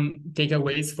some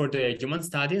takeaways for the human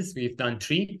studies. We've done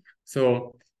 3.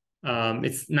 So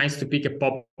it's nice to pick a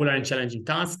popular and challenging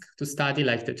task to study,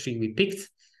 like the 3 we picked.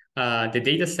 The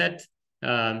data set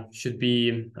should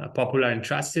be popular and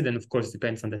trusted, and of course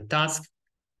depends on the task.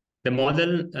 The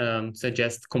model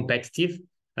suggests competitive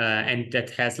and that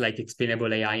has like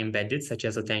explainable AI embedded, such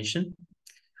as attention.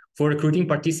 For recruiting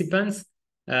participants,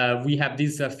 we have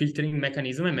this filtering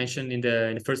mechanism I mentioned in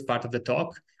the first part of the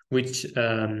talk, which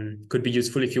could be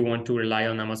useful if you want to rely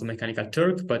on Amazon Mechanical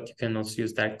Turk, but you can also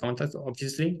use direct contact,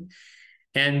 obviously.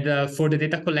 And for the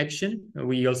data collection,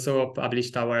 we also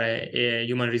published our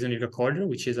human reasoning recorder,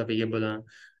 which is available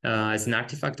as an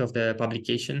artifact of the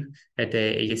publication at the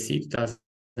ASC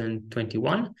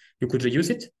 2021. You could reuse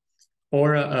it,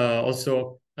 or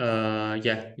also,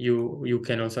 you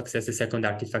can also access the second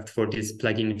artifact for this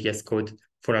plugin VS Code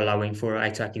for allowing for eye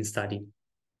tracking study.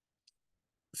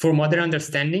 For modern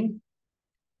understanding,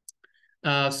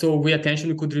 so with attention,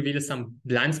 we could reveal some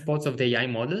blind spots of the AI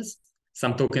models,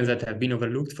 some tokens that have been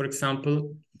overlooked, for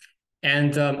example.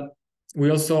 And we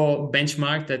also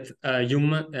benchmarked that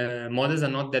human models are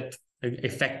not that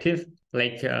effective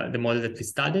like the model that we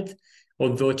studied,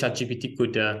 although ChatGPT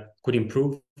could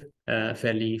improve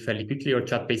fairly quickly, or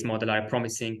chat-based model are a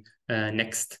promising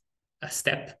next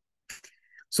step.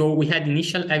 So we had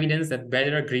initial evidence that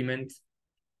better agreement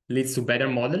leads to better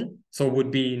model. So it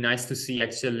would be nice to see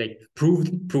actually like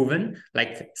proven,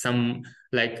 like some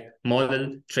like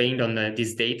model trained on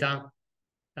this data,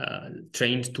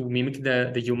 trained to mimic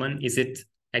the human. Is it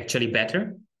actually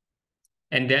better?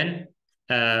 And then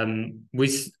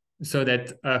so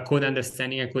that code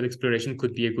understanding and code exploration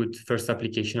could be a good first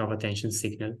application of attention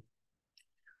signal.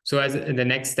 So as the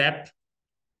next step,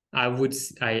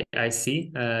 I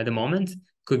see the moment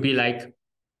could be like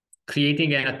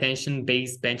creating an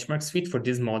attention-based benchmark suite for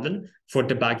this model for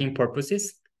debugging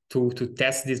purposes, to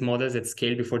test these models at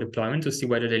scale before deployment to see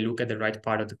whether they look at the right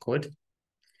part of the code.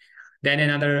 Then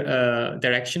another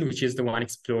direction, which is the one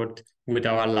explored with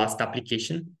our last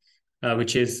application,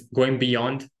 which is going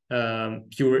beyond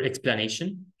pure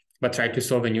explanation, but try to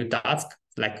solve a new task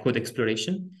like code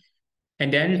exploration.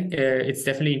 And then it's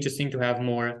definitely interesting to have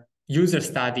more user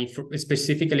study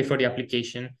specifically for the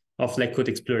application of like code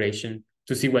exploration,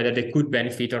 to see whether they could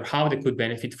benefit or how they could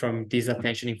benefit from this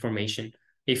attention information,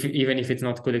 even if it's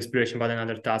not code exploration but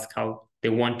another task, how they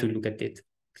want to look at it.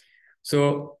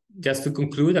 So just to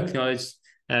conclude, acknowledge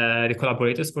the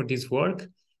collaborators for this work.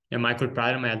 Michael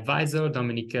Pryor, my advisor,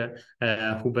 Dominic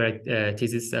Huber,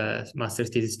 master's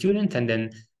thesis student, and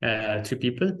then 3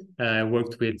 people.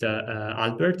 Worked with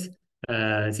Albert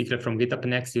Ziegler from GitHub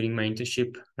Next during my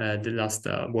internship, the last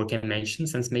work I mentioned,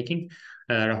 SenseMaking,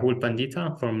 Rahul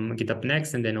Pandita from GitHub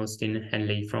Next, and then Austin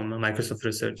Henley from Microsoft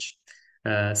Research,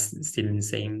 still in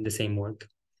the same work.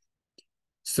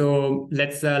 So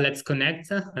let's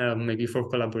connect, maybe for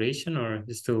collaboration or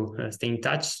just to stay in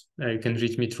touch. You can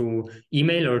reach me through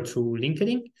email or through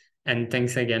LinkedIn. And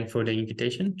thanks again for the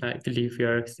invitation. I believe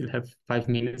we still have 5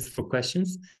 minutes for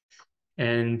questions.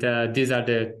 And these are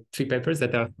the 3 papers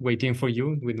that are waiting for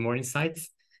you with more insights.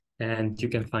 And you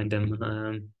can find them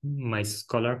on my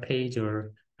Scholar page,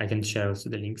 or I can share also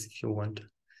the links if you want.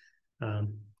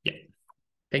 Yeah,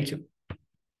 thank you.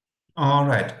 All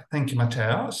right, thank you,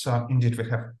 Matteo. So indeed, we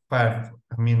have 5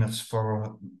 minutes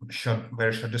for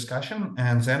very short discussion,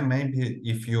 and then maybe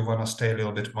if you want to stay a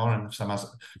little bit more, and if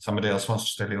somebody else wants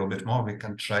to stay a little bit more, we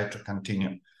can try to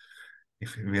continue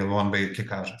if we will one way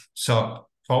kick out. So,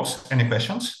 folks, any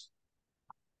questions?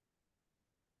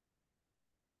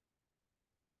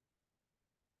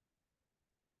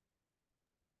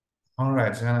 All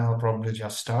right, then I'll probably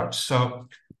just start. So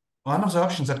one of the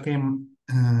options that came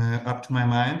up to my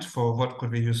mind for what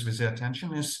could we use with the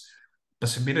attention is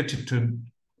possibility to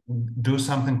do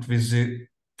something with the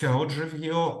code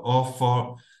review or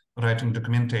for writing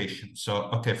documentation. So,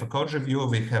 okay, for code review,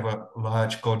 we have a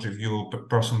large code review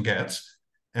person gets,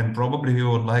 and probably we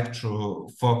would like to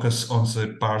focus on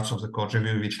the parts of the code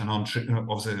review which are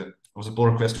of the pull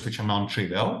request which are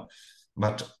non-trivial.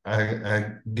 But I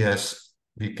guess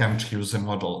we can't use the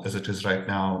model as it is right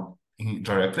now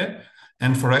directly.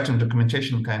 And for writing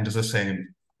documentation, kind of the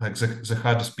same. Like the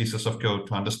hardest pieces of code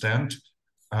to understand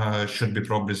should be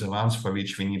probably the ones for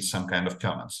which we need some kind of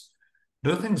comments.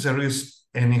 Do you think there is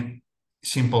any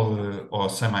simple or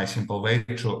semi-simple way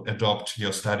to adopt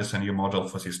your studies and your model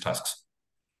for these tasks?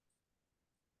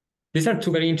 These are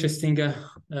two very interesting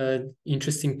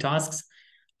tasks.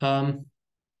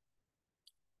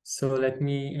 So let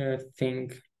me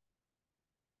think.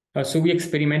 So we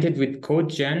experimented with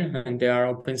CodeGen, and they are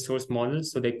open source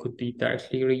models, so they could be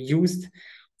directly reused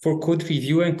for code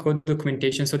review and code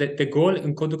documentation. So that the goal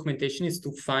in code documentation is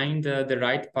to find the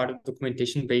right part of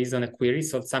documentation based on a query.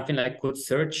 So something like code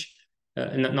search,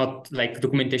 not like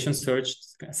documentation search,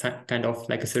 kind of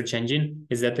like a search engine.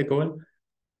 Is that the goal?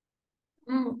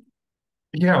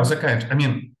 Yeah, the kind. I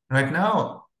mean, right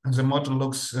now the model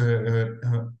looks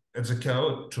at the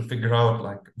code to figure out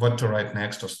like what to write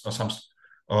next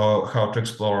or how to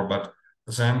explore. But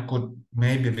then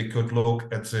we could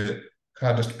look at the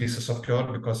hardest pieces of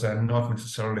code because they're not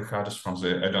necessarily hardest from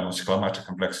the, I don't know, cyclomatic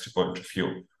complexity point of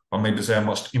view. Or maybe they're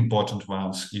most important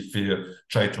ones if we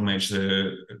try to match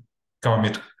the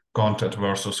commit content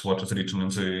versus what is written in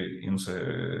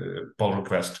the pull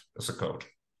request as a code.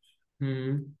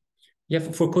 Yeah,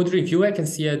 for code review, I can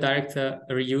see a direct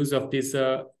reuse of this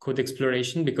code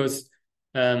exploration because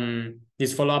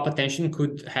this follow-up attention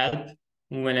could help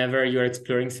whenever you're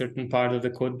exploring certain part of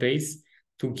the code base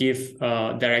to give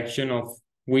direction of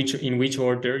in which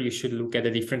order you should look at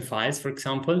the different files. For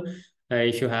example,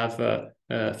 if you have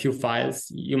a few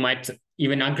files, you might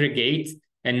even aggregate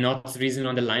and not reason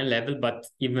on the line level, but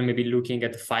even maybe looking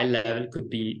at the file level could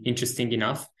be interesting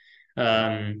enough.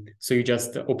 So you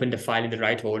just open the file in the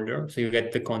right order, so you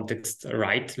get the context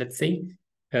right, let's say.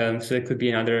 So that could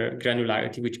be another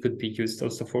granularity which could be used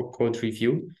also for code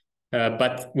review.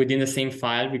 But within the same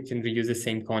file, we can reuse the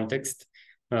same context.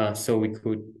 So we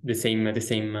could the same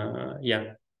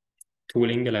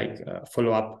tooling like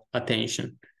follow-up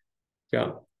attention.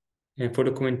 Yeah, and for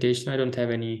documentation, I don't have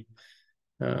any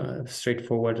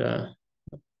straightforward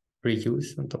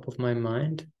reuse on top of my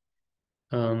mind.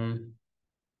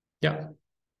 Yeah.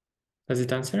 Does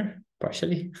it answer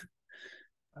partially?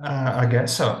 I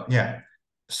guess so, yeah.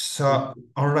 So,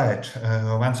 all right.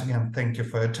 Once again, thank you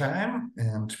for your time.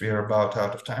 And we are about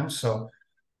out of time. So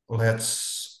for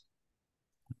those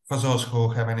who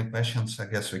have any questions, I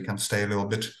guess we can stay a little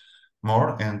bit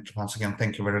more. And once again,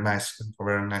 thank you for very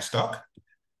nice talk.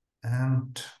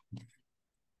 And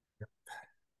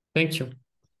thank you.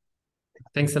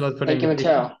 Thanks a lot for the invitation. Thank you,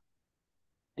 Matteo.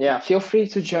 Yeah, feel free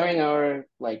to join our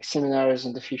seminars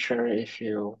in the future if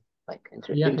you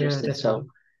interested. Yeah, so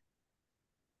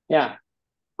yeah.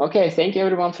 Okay, thank you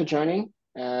everyone for joining.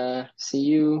 See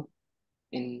you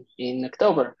in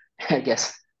October, I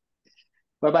guess.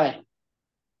 Bye-bye.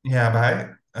 Yeah, bye.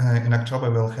 In October,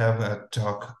 we'll have a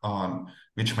talk on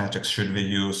which metrics should we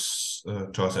use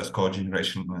to assess code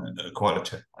generation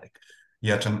quality, like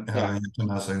yet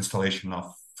another installation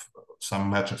of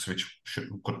some metrics which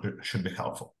should be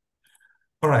helpful.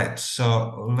 All right,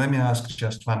 so let me ask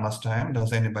just one last time.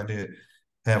 Does anybody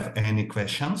have any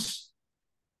questions?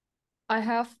 I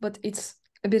have, but it's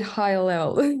a bit high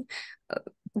level.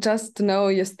 Just to know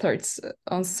your thoughts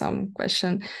on some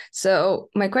question. So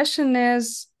my question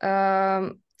is,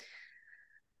 it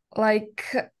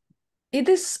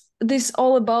is this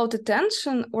all about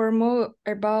attention or more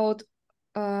about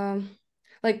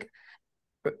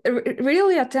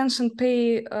really attention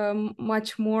pay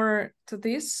much more to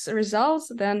these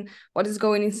results than what is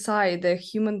going inside the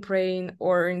human brain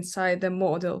or inside the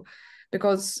model?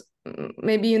 Because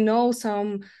maybe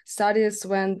some studies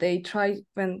when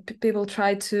people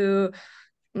try to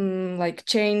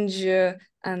change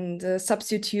and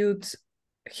substitute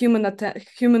human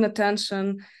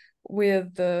attention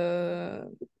with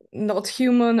not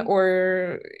human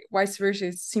or vice versa.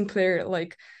 It's simpler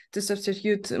to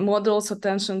substitute models'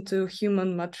 attention to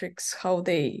human metrics, how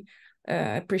they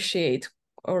appreciate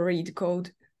or read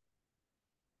code.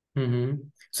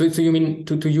 So you mean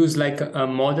to use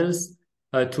models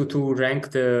to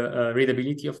rank the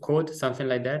readability of code, something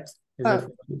like that? Is that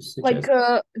what you suggest?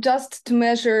 Just to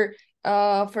measure,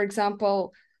 for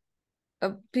example,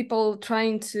 people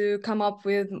trying to come up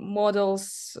with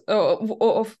models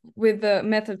with the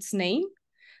method's name.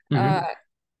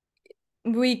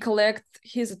 We collect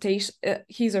his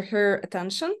or her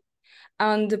attention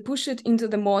and push it into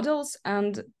the models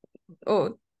and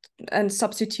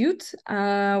substitute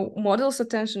models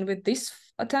attention with this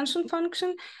attention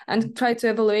function and try to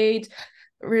evaluate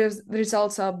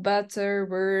results are better,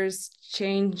 worse,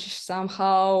 change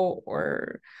somehow,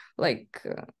 or like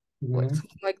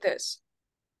something like this.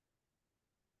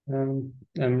 I'm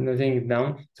noting it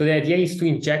down. So the idea is to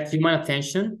inject human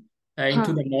attention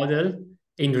into the model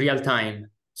in real time.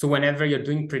 So whenever you're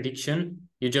doing prediction,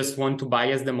 you just want to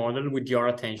bias the model with your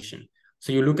attention.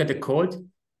 So you look at the code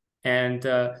and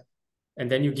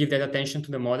then you give that attention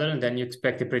to the model and then you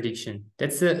expect a prediction.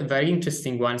 That's a very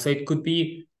interesting one. So it could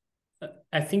be,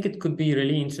 I think it could be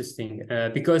really interesting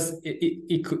because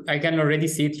I can already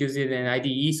see it used in an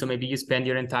IDE. So maybe you spend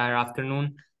your entire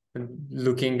afternoon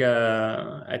looking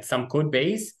at some code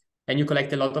base and you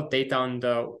collect a lot of data on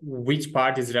which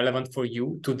part is relevant for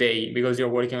you today because you're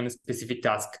working on a specific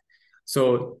task.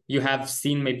 So you have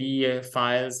seen maybe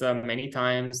files many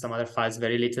times, some other files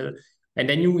very little, and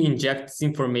then you inject this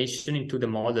information into the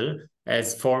model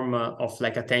as form of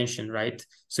like attention, right?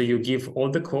 So you give all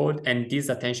the code and this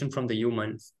attention from the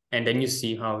humans, and then you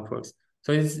see how it works.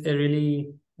 So it's a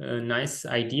really nice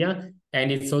idea,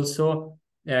 and it's also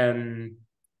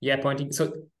pointing.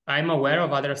 So I'm aware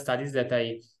of other studies that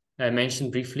I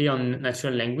mentioned briefly on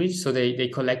natural language. So they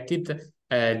collected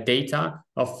data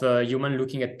of human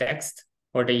looking at text,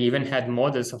 or they even had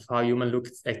models of how human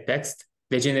looks at text.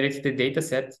 They generated the data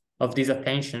set of this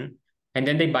attention, and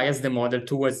then they bias the model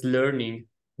towards learning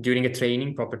during a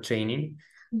training, proper training.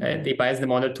 They bias the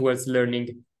model towards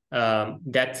learning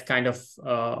that kind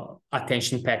of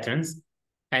attention patterns,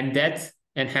 and that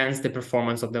enhance the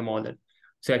performance of the model.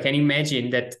 So I can imagine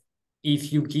that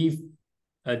if you give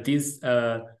this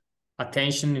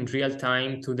attention in real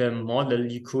time to the model,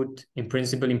 you could, in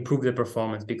principle, improve the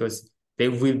performance because they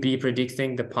will be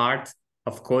predicting the part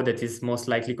of code that is most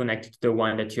likely connected to the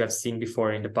one that you have seen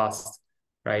before in the past,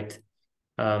 right?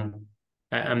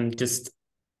 I'm just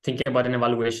thinking about an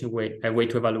evaluation a way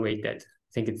to evaluate that.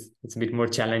 I think it's a bit more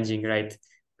challenging, right?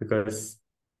 Because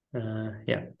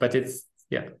but it's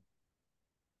a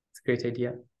great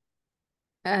idea.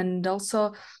 And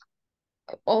also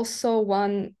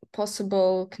one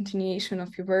possible continuation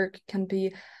of your work can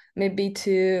be maybe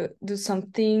to do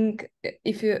something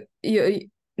if you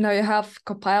now you have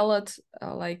Copilot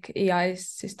like AI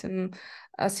system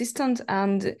assistant,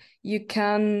 and you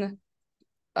can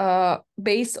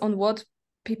based on what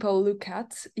people look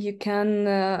at, you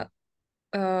can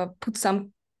put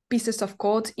some pieces of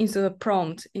code into the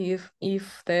prompt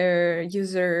if their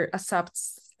user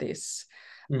accepts this.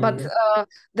 But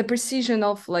the precision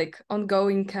of like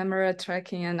ongoing camera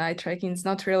tracking and eye tracking is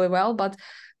not really well, but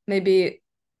maybe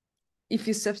if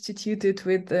you substitute it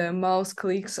with the mouse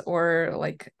clicks or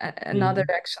like another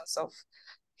actions of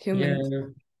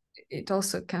humans, it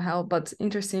also can help. But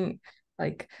interesting,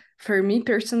 like for me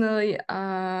personally,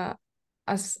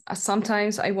 as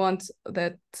sometimes I want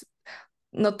that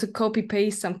not to copy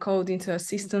paste some code into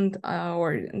assistant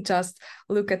or just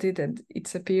look at it and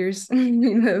it appears,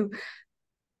 you know.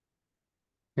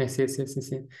 Yes.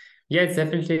 Yeah, it's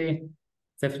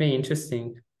definitely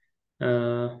interesting.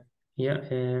 And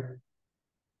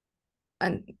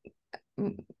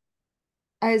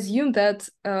I assume that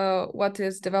what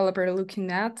is developer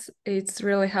looking at, it's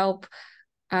really help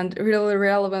and really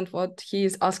relevant what he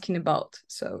is asking about.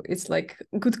 So it's like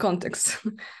good context.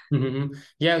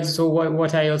 Yeah, so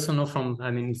what I also know from,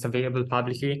 it's available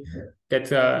publicly,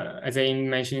 that as I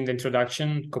mentioned in the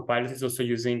introduction, Copilot is also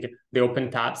using the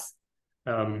open tabs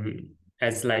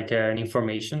as like an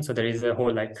information. So there is a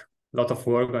whole lot of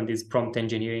work on this prompt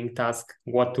engineering task,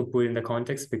 what to put in the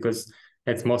context, because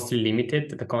it's mostly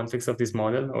limited, the context of this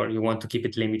model, or you want to keep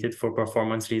it limited for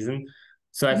performance reason.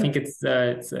 So I think it's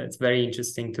very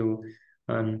interesting to.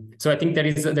 So I think there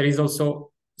is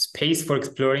also space for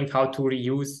exploring how to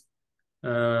reuse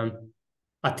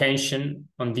attention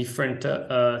on different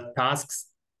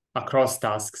tasks across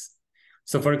tasks.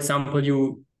 So for example,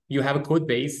 you have a code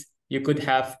base, you could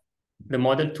have the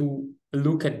model to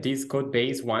look at this code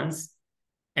base once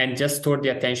and just store the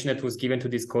attention that was given to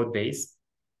this code base.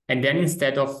 And then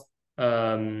instead of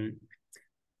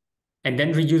and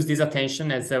then reuse this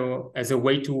attention as a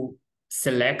way to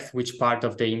select which part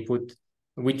of the input,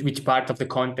 which part of the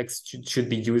context should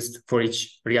be used for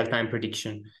each real-time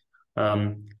prediction.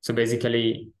 So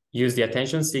basically use the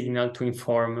attention signal to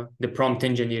inform the prompt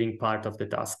engineering part of the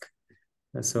task.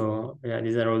 So yeah,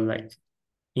 these are all like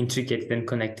intricate and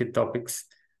connected topics.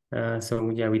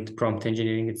 So yeah, with prompt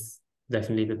engineering, it's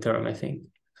definitely the term, I think.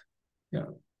 Yeah.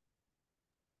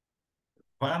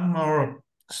 One more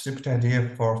stupid idea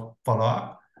for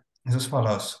follow-up is as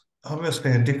follows.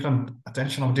 Obviously, different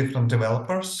attention of different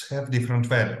developers have different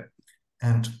value.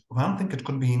 And one thing it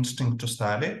could be interesting to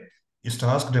study is to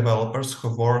ask developers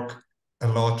who work a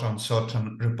lot on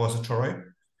certain repository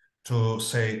to,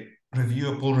 say,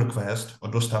 review a pull request or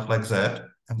do stuff like that,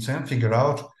 and then figure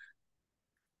out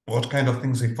what kind of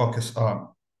things they focus on.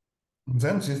 And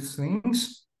then these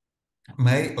things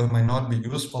may or may not be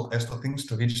useful as to things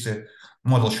to which the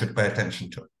model should pay attention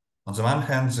to. On the one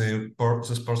hand,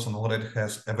 this person already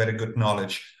has a very good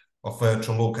knowledge of where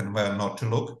to look and where not to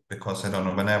look, because I don't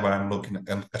know, whenever I'm looking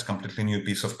at a completely new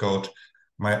piece of code,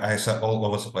 my eyes are all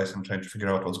over the place. I'm trying to figure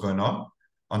out what's going on.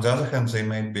 On the other hand, they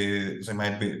might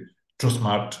be too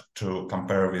smart to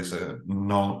compare with a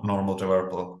normal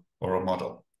developer or a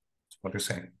model. What do you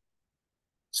say?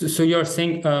 So you're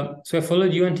saying, so I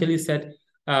followed you until you said,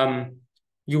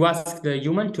 you ask the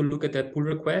human to look at the pull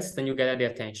request and you get the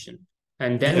attention.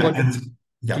 And then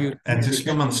and these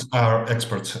humans are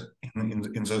experts in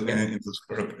this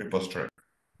repository.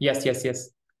 Yes.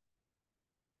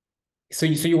 So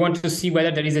you want to see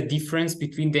whether there is a difference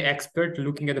between the expert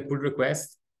looking at the pull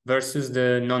request versus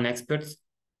the non-experts?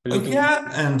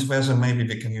 And whether maybe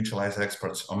we can utilize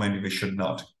experts or maybe we should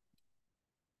not.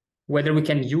 Whether we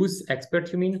can use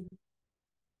expert, you mean?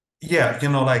 Yeah,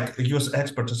 like use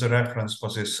expert as a reference for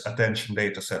this attention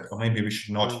data set, or maybe we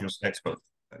should not use expert.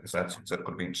 That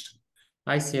could be interesting.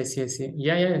 I see.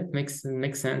 Yeah, it makes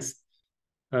sense.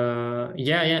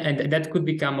 Yeah, and that could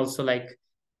become also like,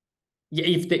 yeah,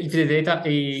 if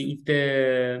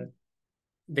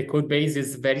the code base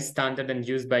is very standard and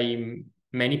used by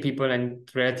many people and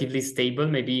relatively stable,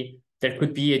 maybe there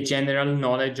could be a general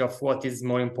knowledge of what is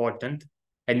more important,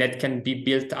 and that can be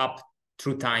built up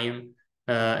through time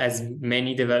as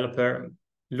many developers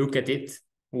look at it,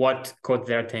 what caught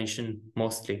their attention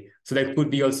mostly. So there could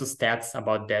be also stats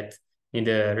about that in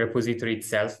the repository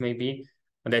itself, maybe,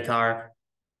 that are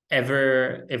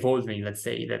ever evolving, let's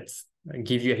say, that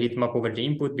give you a heat map over the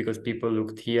input because people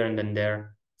looked here and then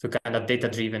there. So kind of data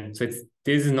driven. So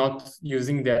this is not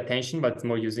using the attention, but it's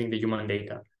more using the human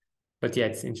data. But yeah,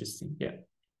 it's interesting. Yeah.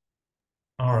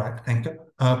 All right, thank you.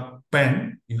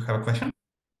 Ben, you have a question?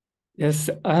 Yes,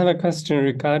 I have a question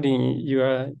regarding you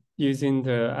are using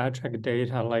the attract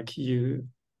data, like you,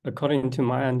 according to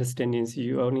my understandings,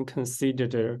 you only consider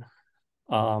the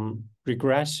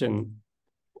regression,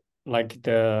 like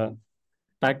the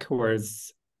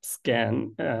backwards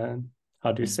scan,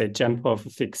 how do you say, jump of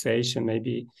fixation,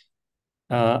 maybe.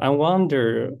 I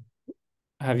wonder,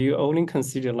 have you only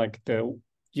considered like the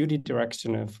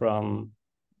unidirectional from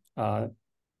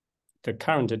the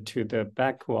current to the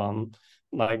back one?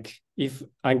 Like if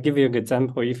I give you an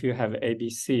example, if you have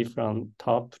ABC from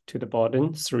top to the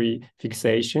bottom, 3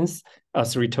 fixations,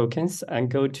 3 tokens,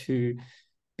 and go to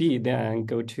B, then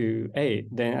go to A,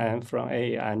 then from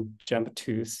A and jump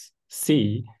to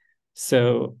C.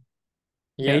 So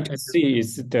yeah, A to C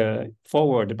is the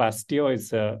forward, but still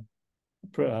is a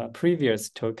previous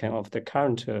token of the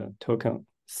current token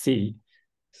C.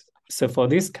 So for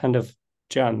this kind of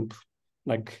jump,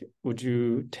 like would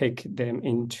you take them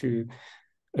into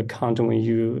account when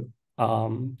you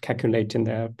calculating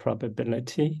their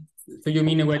probability? So you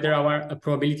mean whether our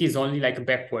probability is only like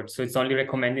backwards? So it's only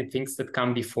recommending things that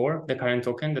come before the current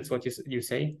token. That's what you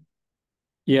say?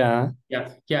 Yeah.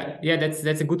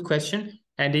 That's a good question.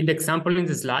 And in the example in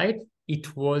the slide,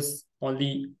 it was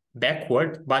only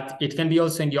backward, but it can be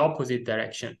also in the opposite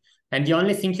direction. And the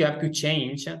only thing you have to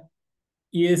change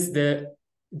is the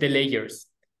layers.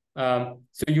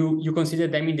 So you consider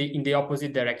them in the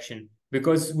opposite direction,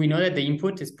 because we know that the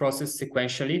input is processed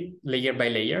sequentially, layer by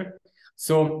layer.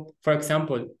 So, for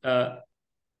example,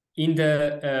 in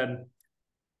the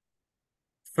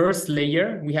first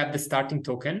layer, we have the starting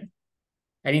token.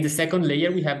 And in the second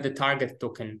layer, we have the target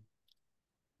token.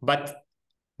 But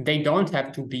they don't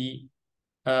have to be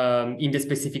in the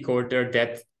specific order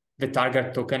that the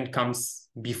target token comes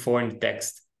before in the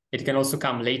text. It can also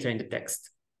come later in the text.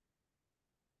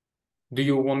 Do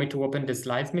you want me to open the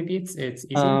slides? Maybe it's easy.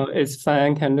 It's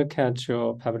fine. I can look at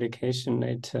your publication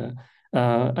later.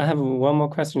 I have one more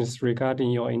question regarding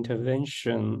your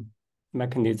intervention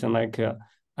mechanism. Like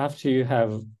after you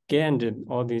have gained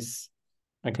all this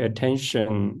like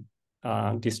attention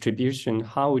distribution,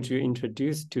 how would you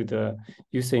introduce to the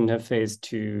user interface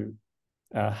to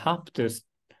help the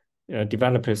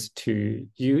developers to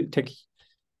take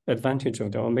advantage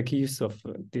of or make use of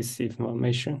this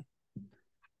information?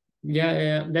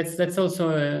 Yeah, that's also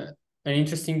an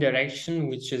interesting direction,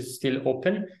 which is still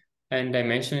open. and I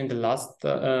mentioned in the last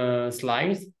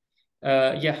slide,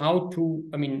 how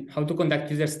to conduct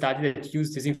user study that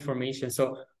use this information.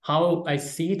 So how I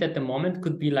see it at the moment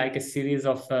could be like a series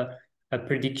of a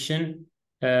predicted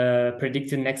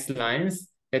next lines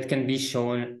that can be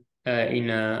shown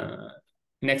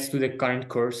next to the current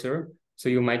cursor. So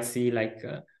you might see like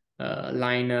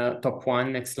line top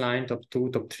 1, next line, top 2,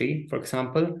 top 3, for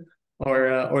example,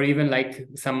 or even like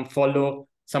some go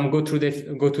to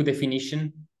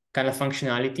definition kind of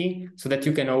functionality, so that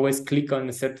you can always click on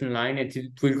a certain line and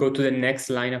it will go to the next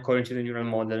line according to the neural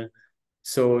model.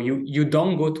 So you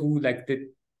don't go to like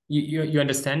you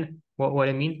understand what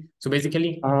I mean? So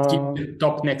basically keep the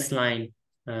top next line.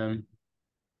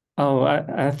 Oh,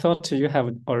 I thought you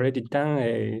have already done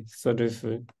a sort of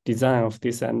design of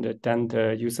this and done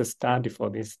the user study for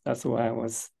this. That's why I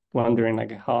was wondering,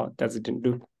 like, how does it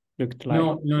look like?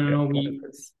 No.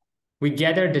 We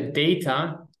gather the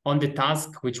data on the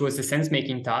task, which was the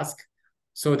sense-making task.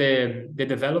 So the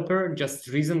developer just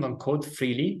reasoned on code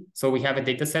freely. So we have a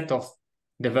data set of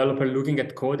developer looking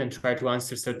at code and try to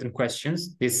answer certain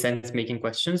questions, these sense-making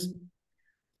questions.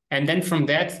 And then from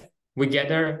that, we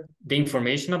gather the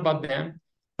information about them,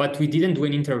 but we didn't do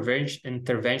an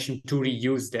intervention to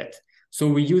reuse that. So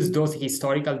we use those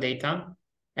historical data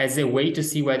as a way to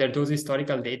see whether those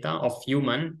historical data of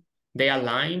human, they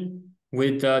align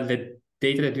with the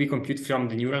data that we compute from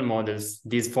the neural models,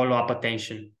 this follow-up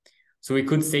attention. So we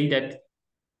could say that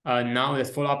now that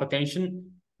follow-up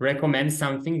attention recommends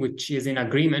something which is in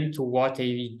agreement to what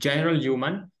a general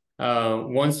human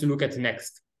wants to look at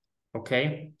next.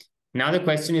 Okay. Now the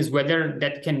question is whether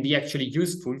that can be actually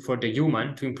useful for the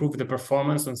human to improve the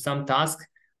performance on some task.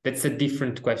 That's a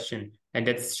different question, and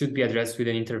that should be addressed with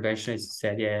an intervention, as you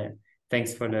said. Yeah.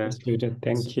 Thanks for the.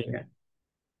 Thank you. Yeah.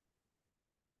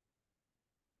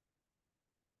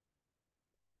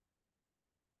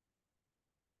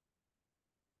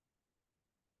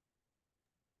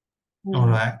 All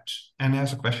right. Any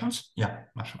other questions? Yeah,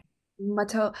 Masha.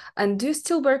 Matteo, and do you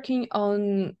still working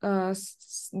on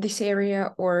this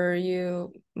area, or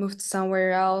you moved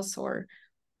somewhere else, or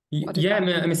what Yeah,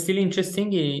 I'm still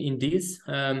interested in this.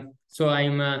 So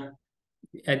I'm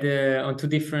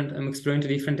I'm exploring two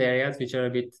different areas which are a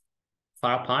bit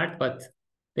far apart, but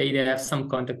they have some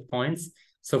contact points.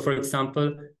 So for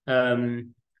example,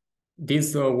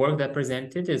 this work that I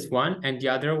presented is one, and the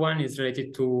other one is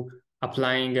related to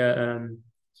applying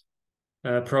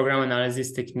program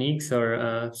analysis techniques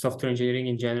or software engineering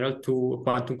in general to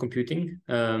quantum computing.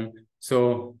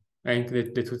 So I think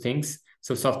the two things.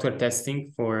 So software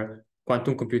testing for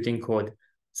quantum computing code.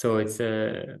 So it's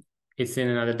in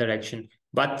another direction.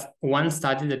 But one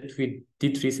study that we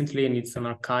did recently, and it's an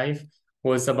archive,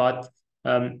 was about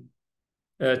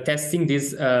testing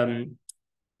this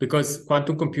because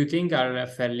quantum computing are a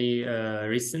fairly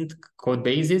recent code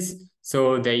bases.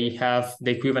 So they have the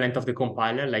equivalent of the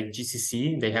compiler, like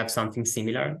GCC. They have something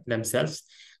similar themselves.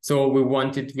 So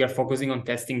we are focusing on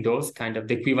testing those, kind of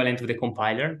the equivalent of the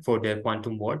compiler for the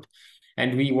quantum world.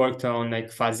 And we worked on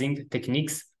like fuzzing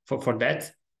techniques for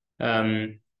that.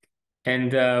 And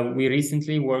we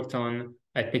recently worked on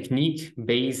a technique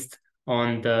based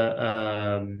on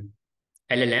the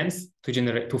LLMs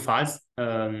to fuzz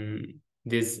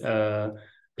these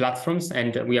platforms,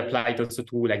 and we applied also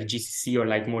to like GCC or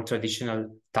like more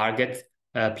traditional target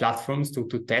platforms to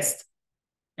test.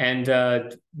 And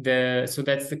so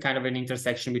that's the kind of an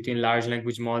intersection between large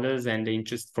language models and the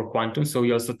interest for quantum. So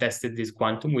we also tested this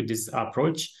quantum with this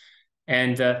approach.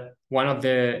 And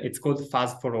it's called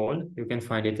Fuzz for All. You can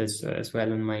find it as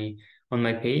well on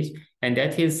my page. And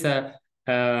that is the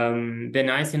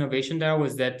nice innovation there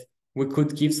was that we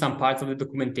could give some parts of the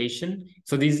documentation.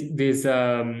 So this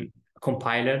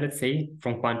compiler, let's say,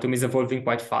 from quantum is evolving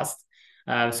quite fast.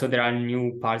 So there are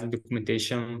new parts of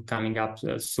documentation coming up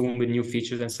soon with new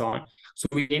features and so on. So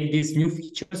we gave these new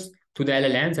features to the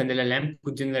LLMs, and the LLM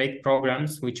could generate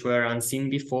programs which were unseen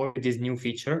before with this new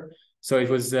feature. So it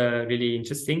was really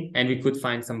interesting, and we could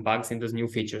find some bugs in those new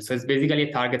features. So it's basically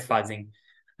a target fuzzing,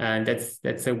 and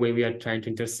that's a way we are trying to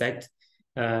intersect.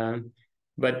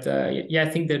 But I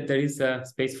think that there is a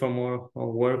space for more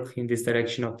work in this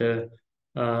direction of the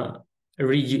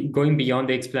going beyond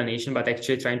the explanation, but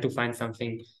actually trying to find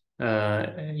something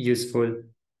useful,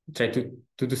 try to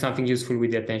do something useful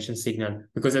with the attention signal.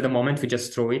 Because at the moment we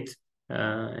just throw it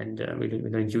and we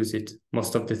don't use it.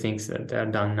 Most of the things that are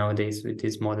done nowadays with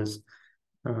these models.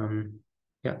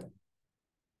 Yeah.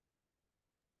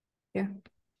 Yeah.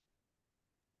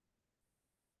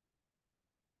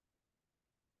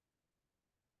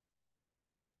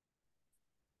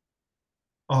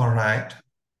 All right.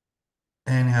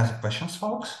 Any other questions,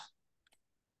 folks?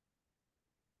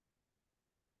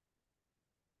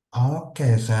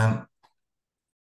 Okay, then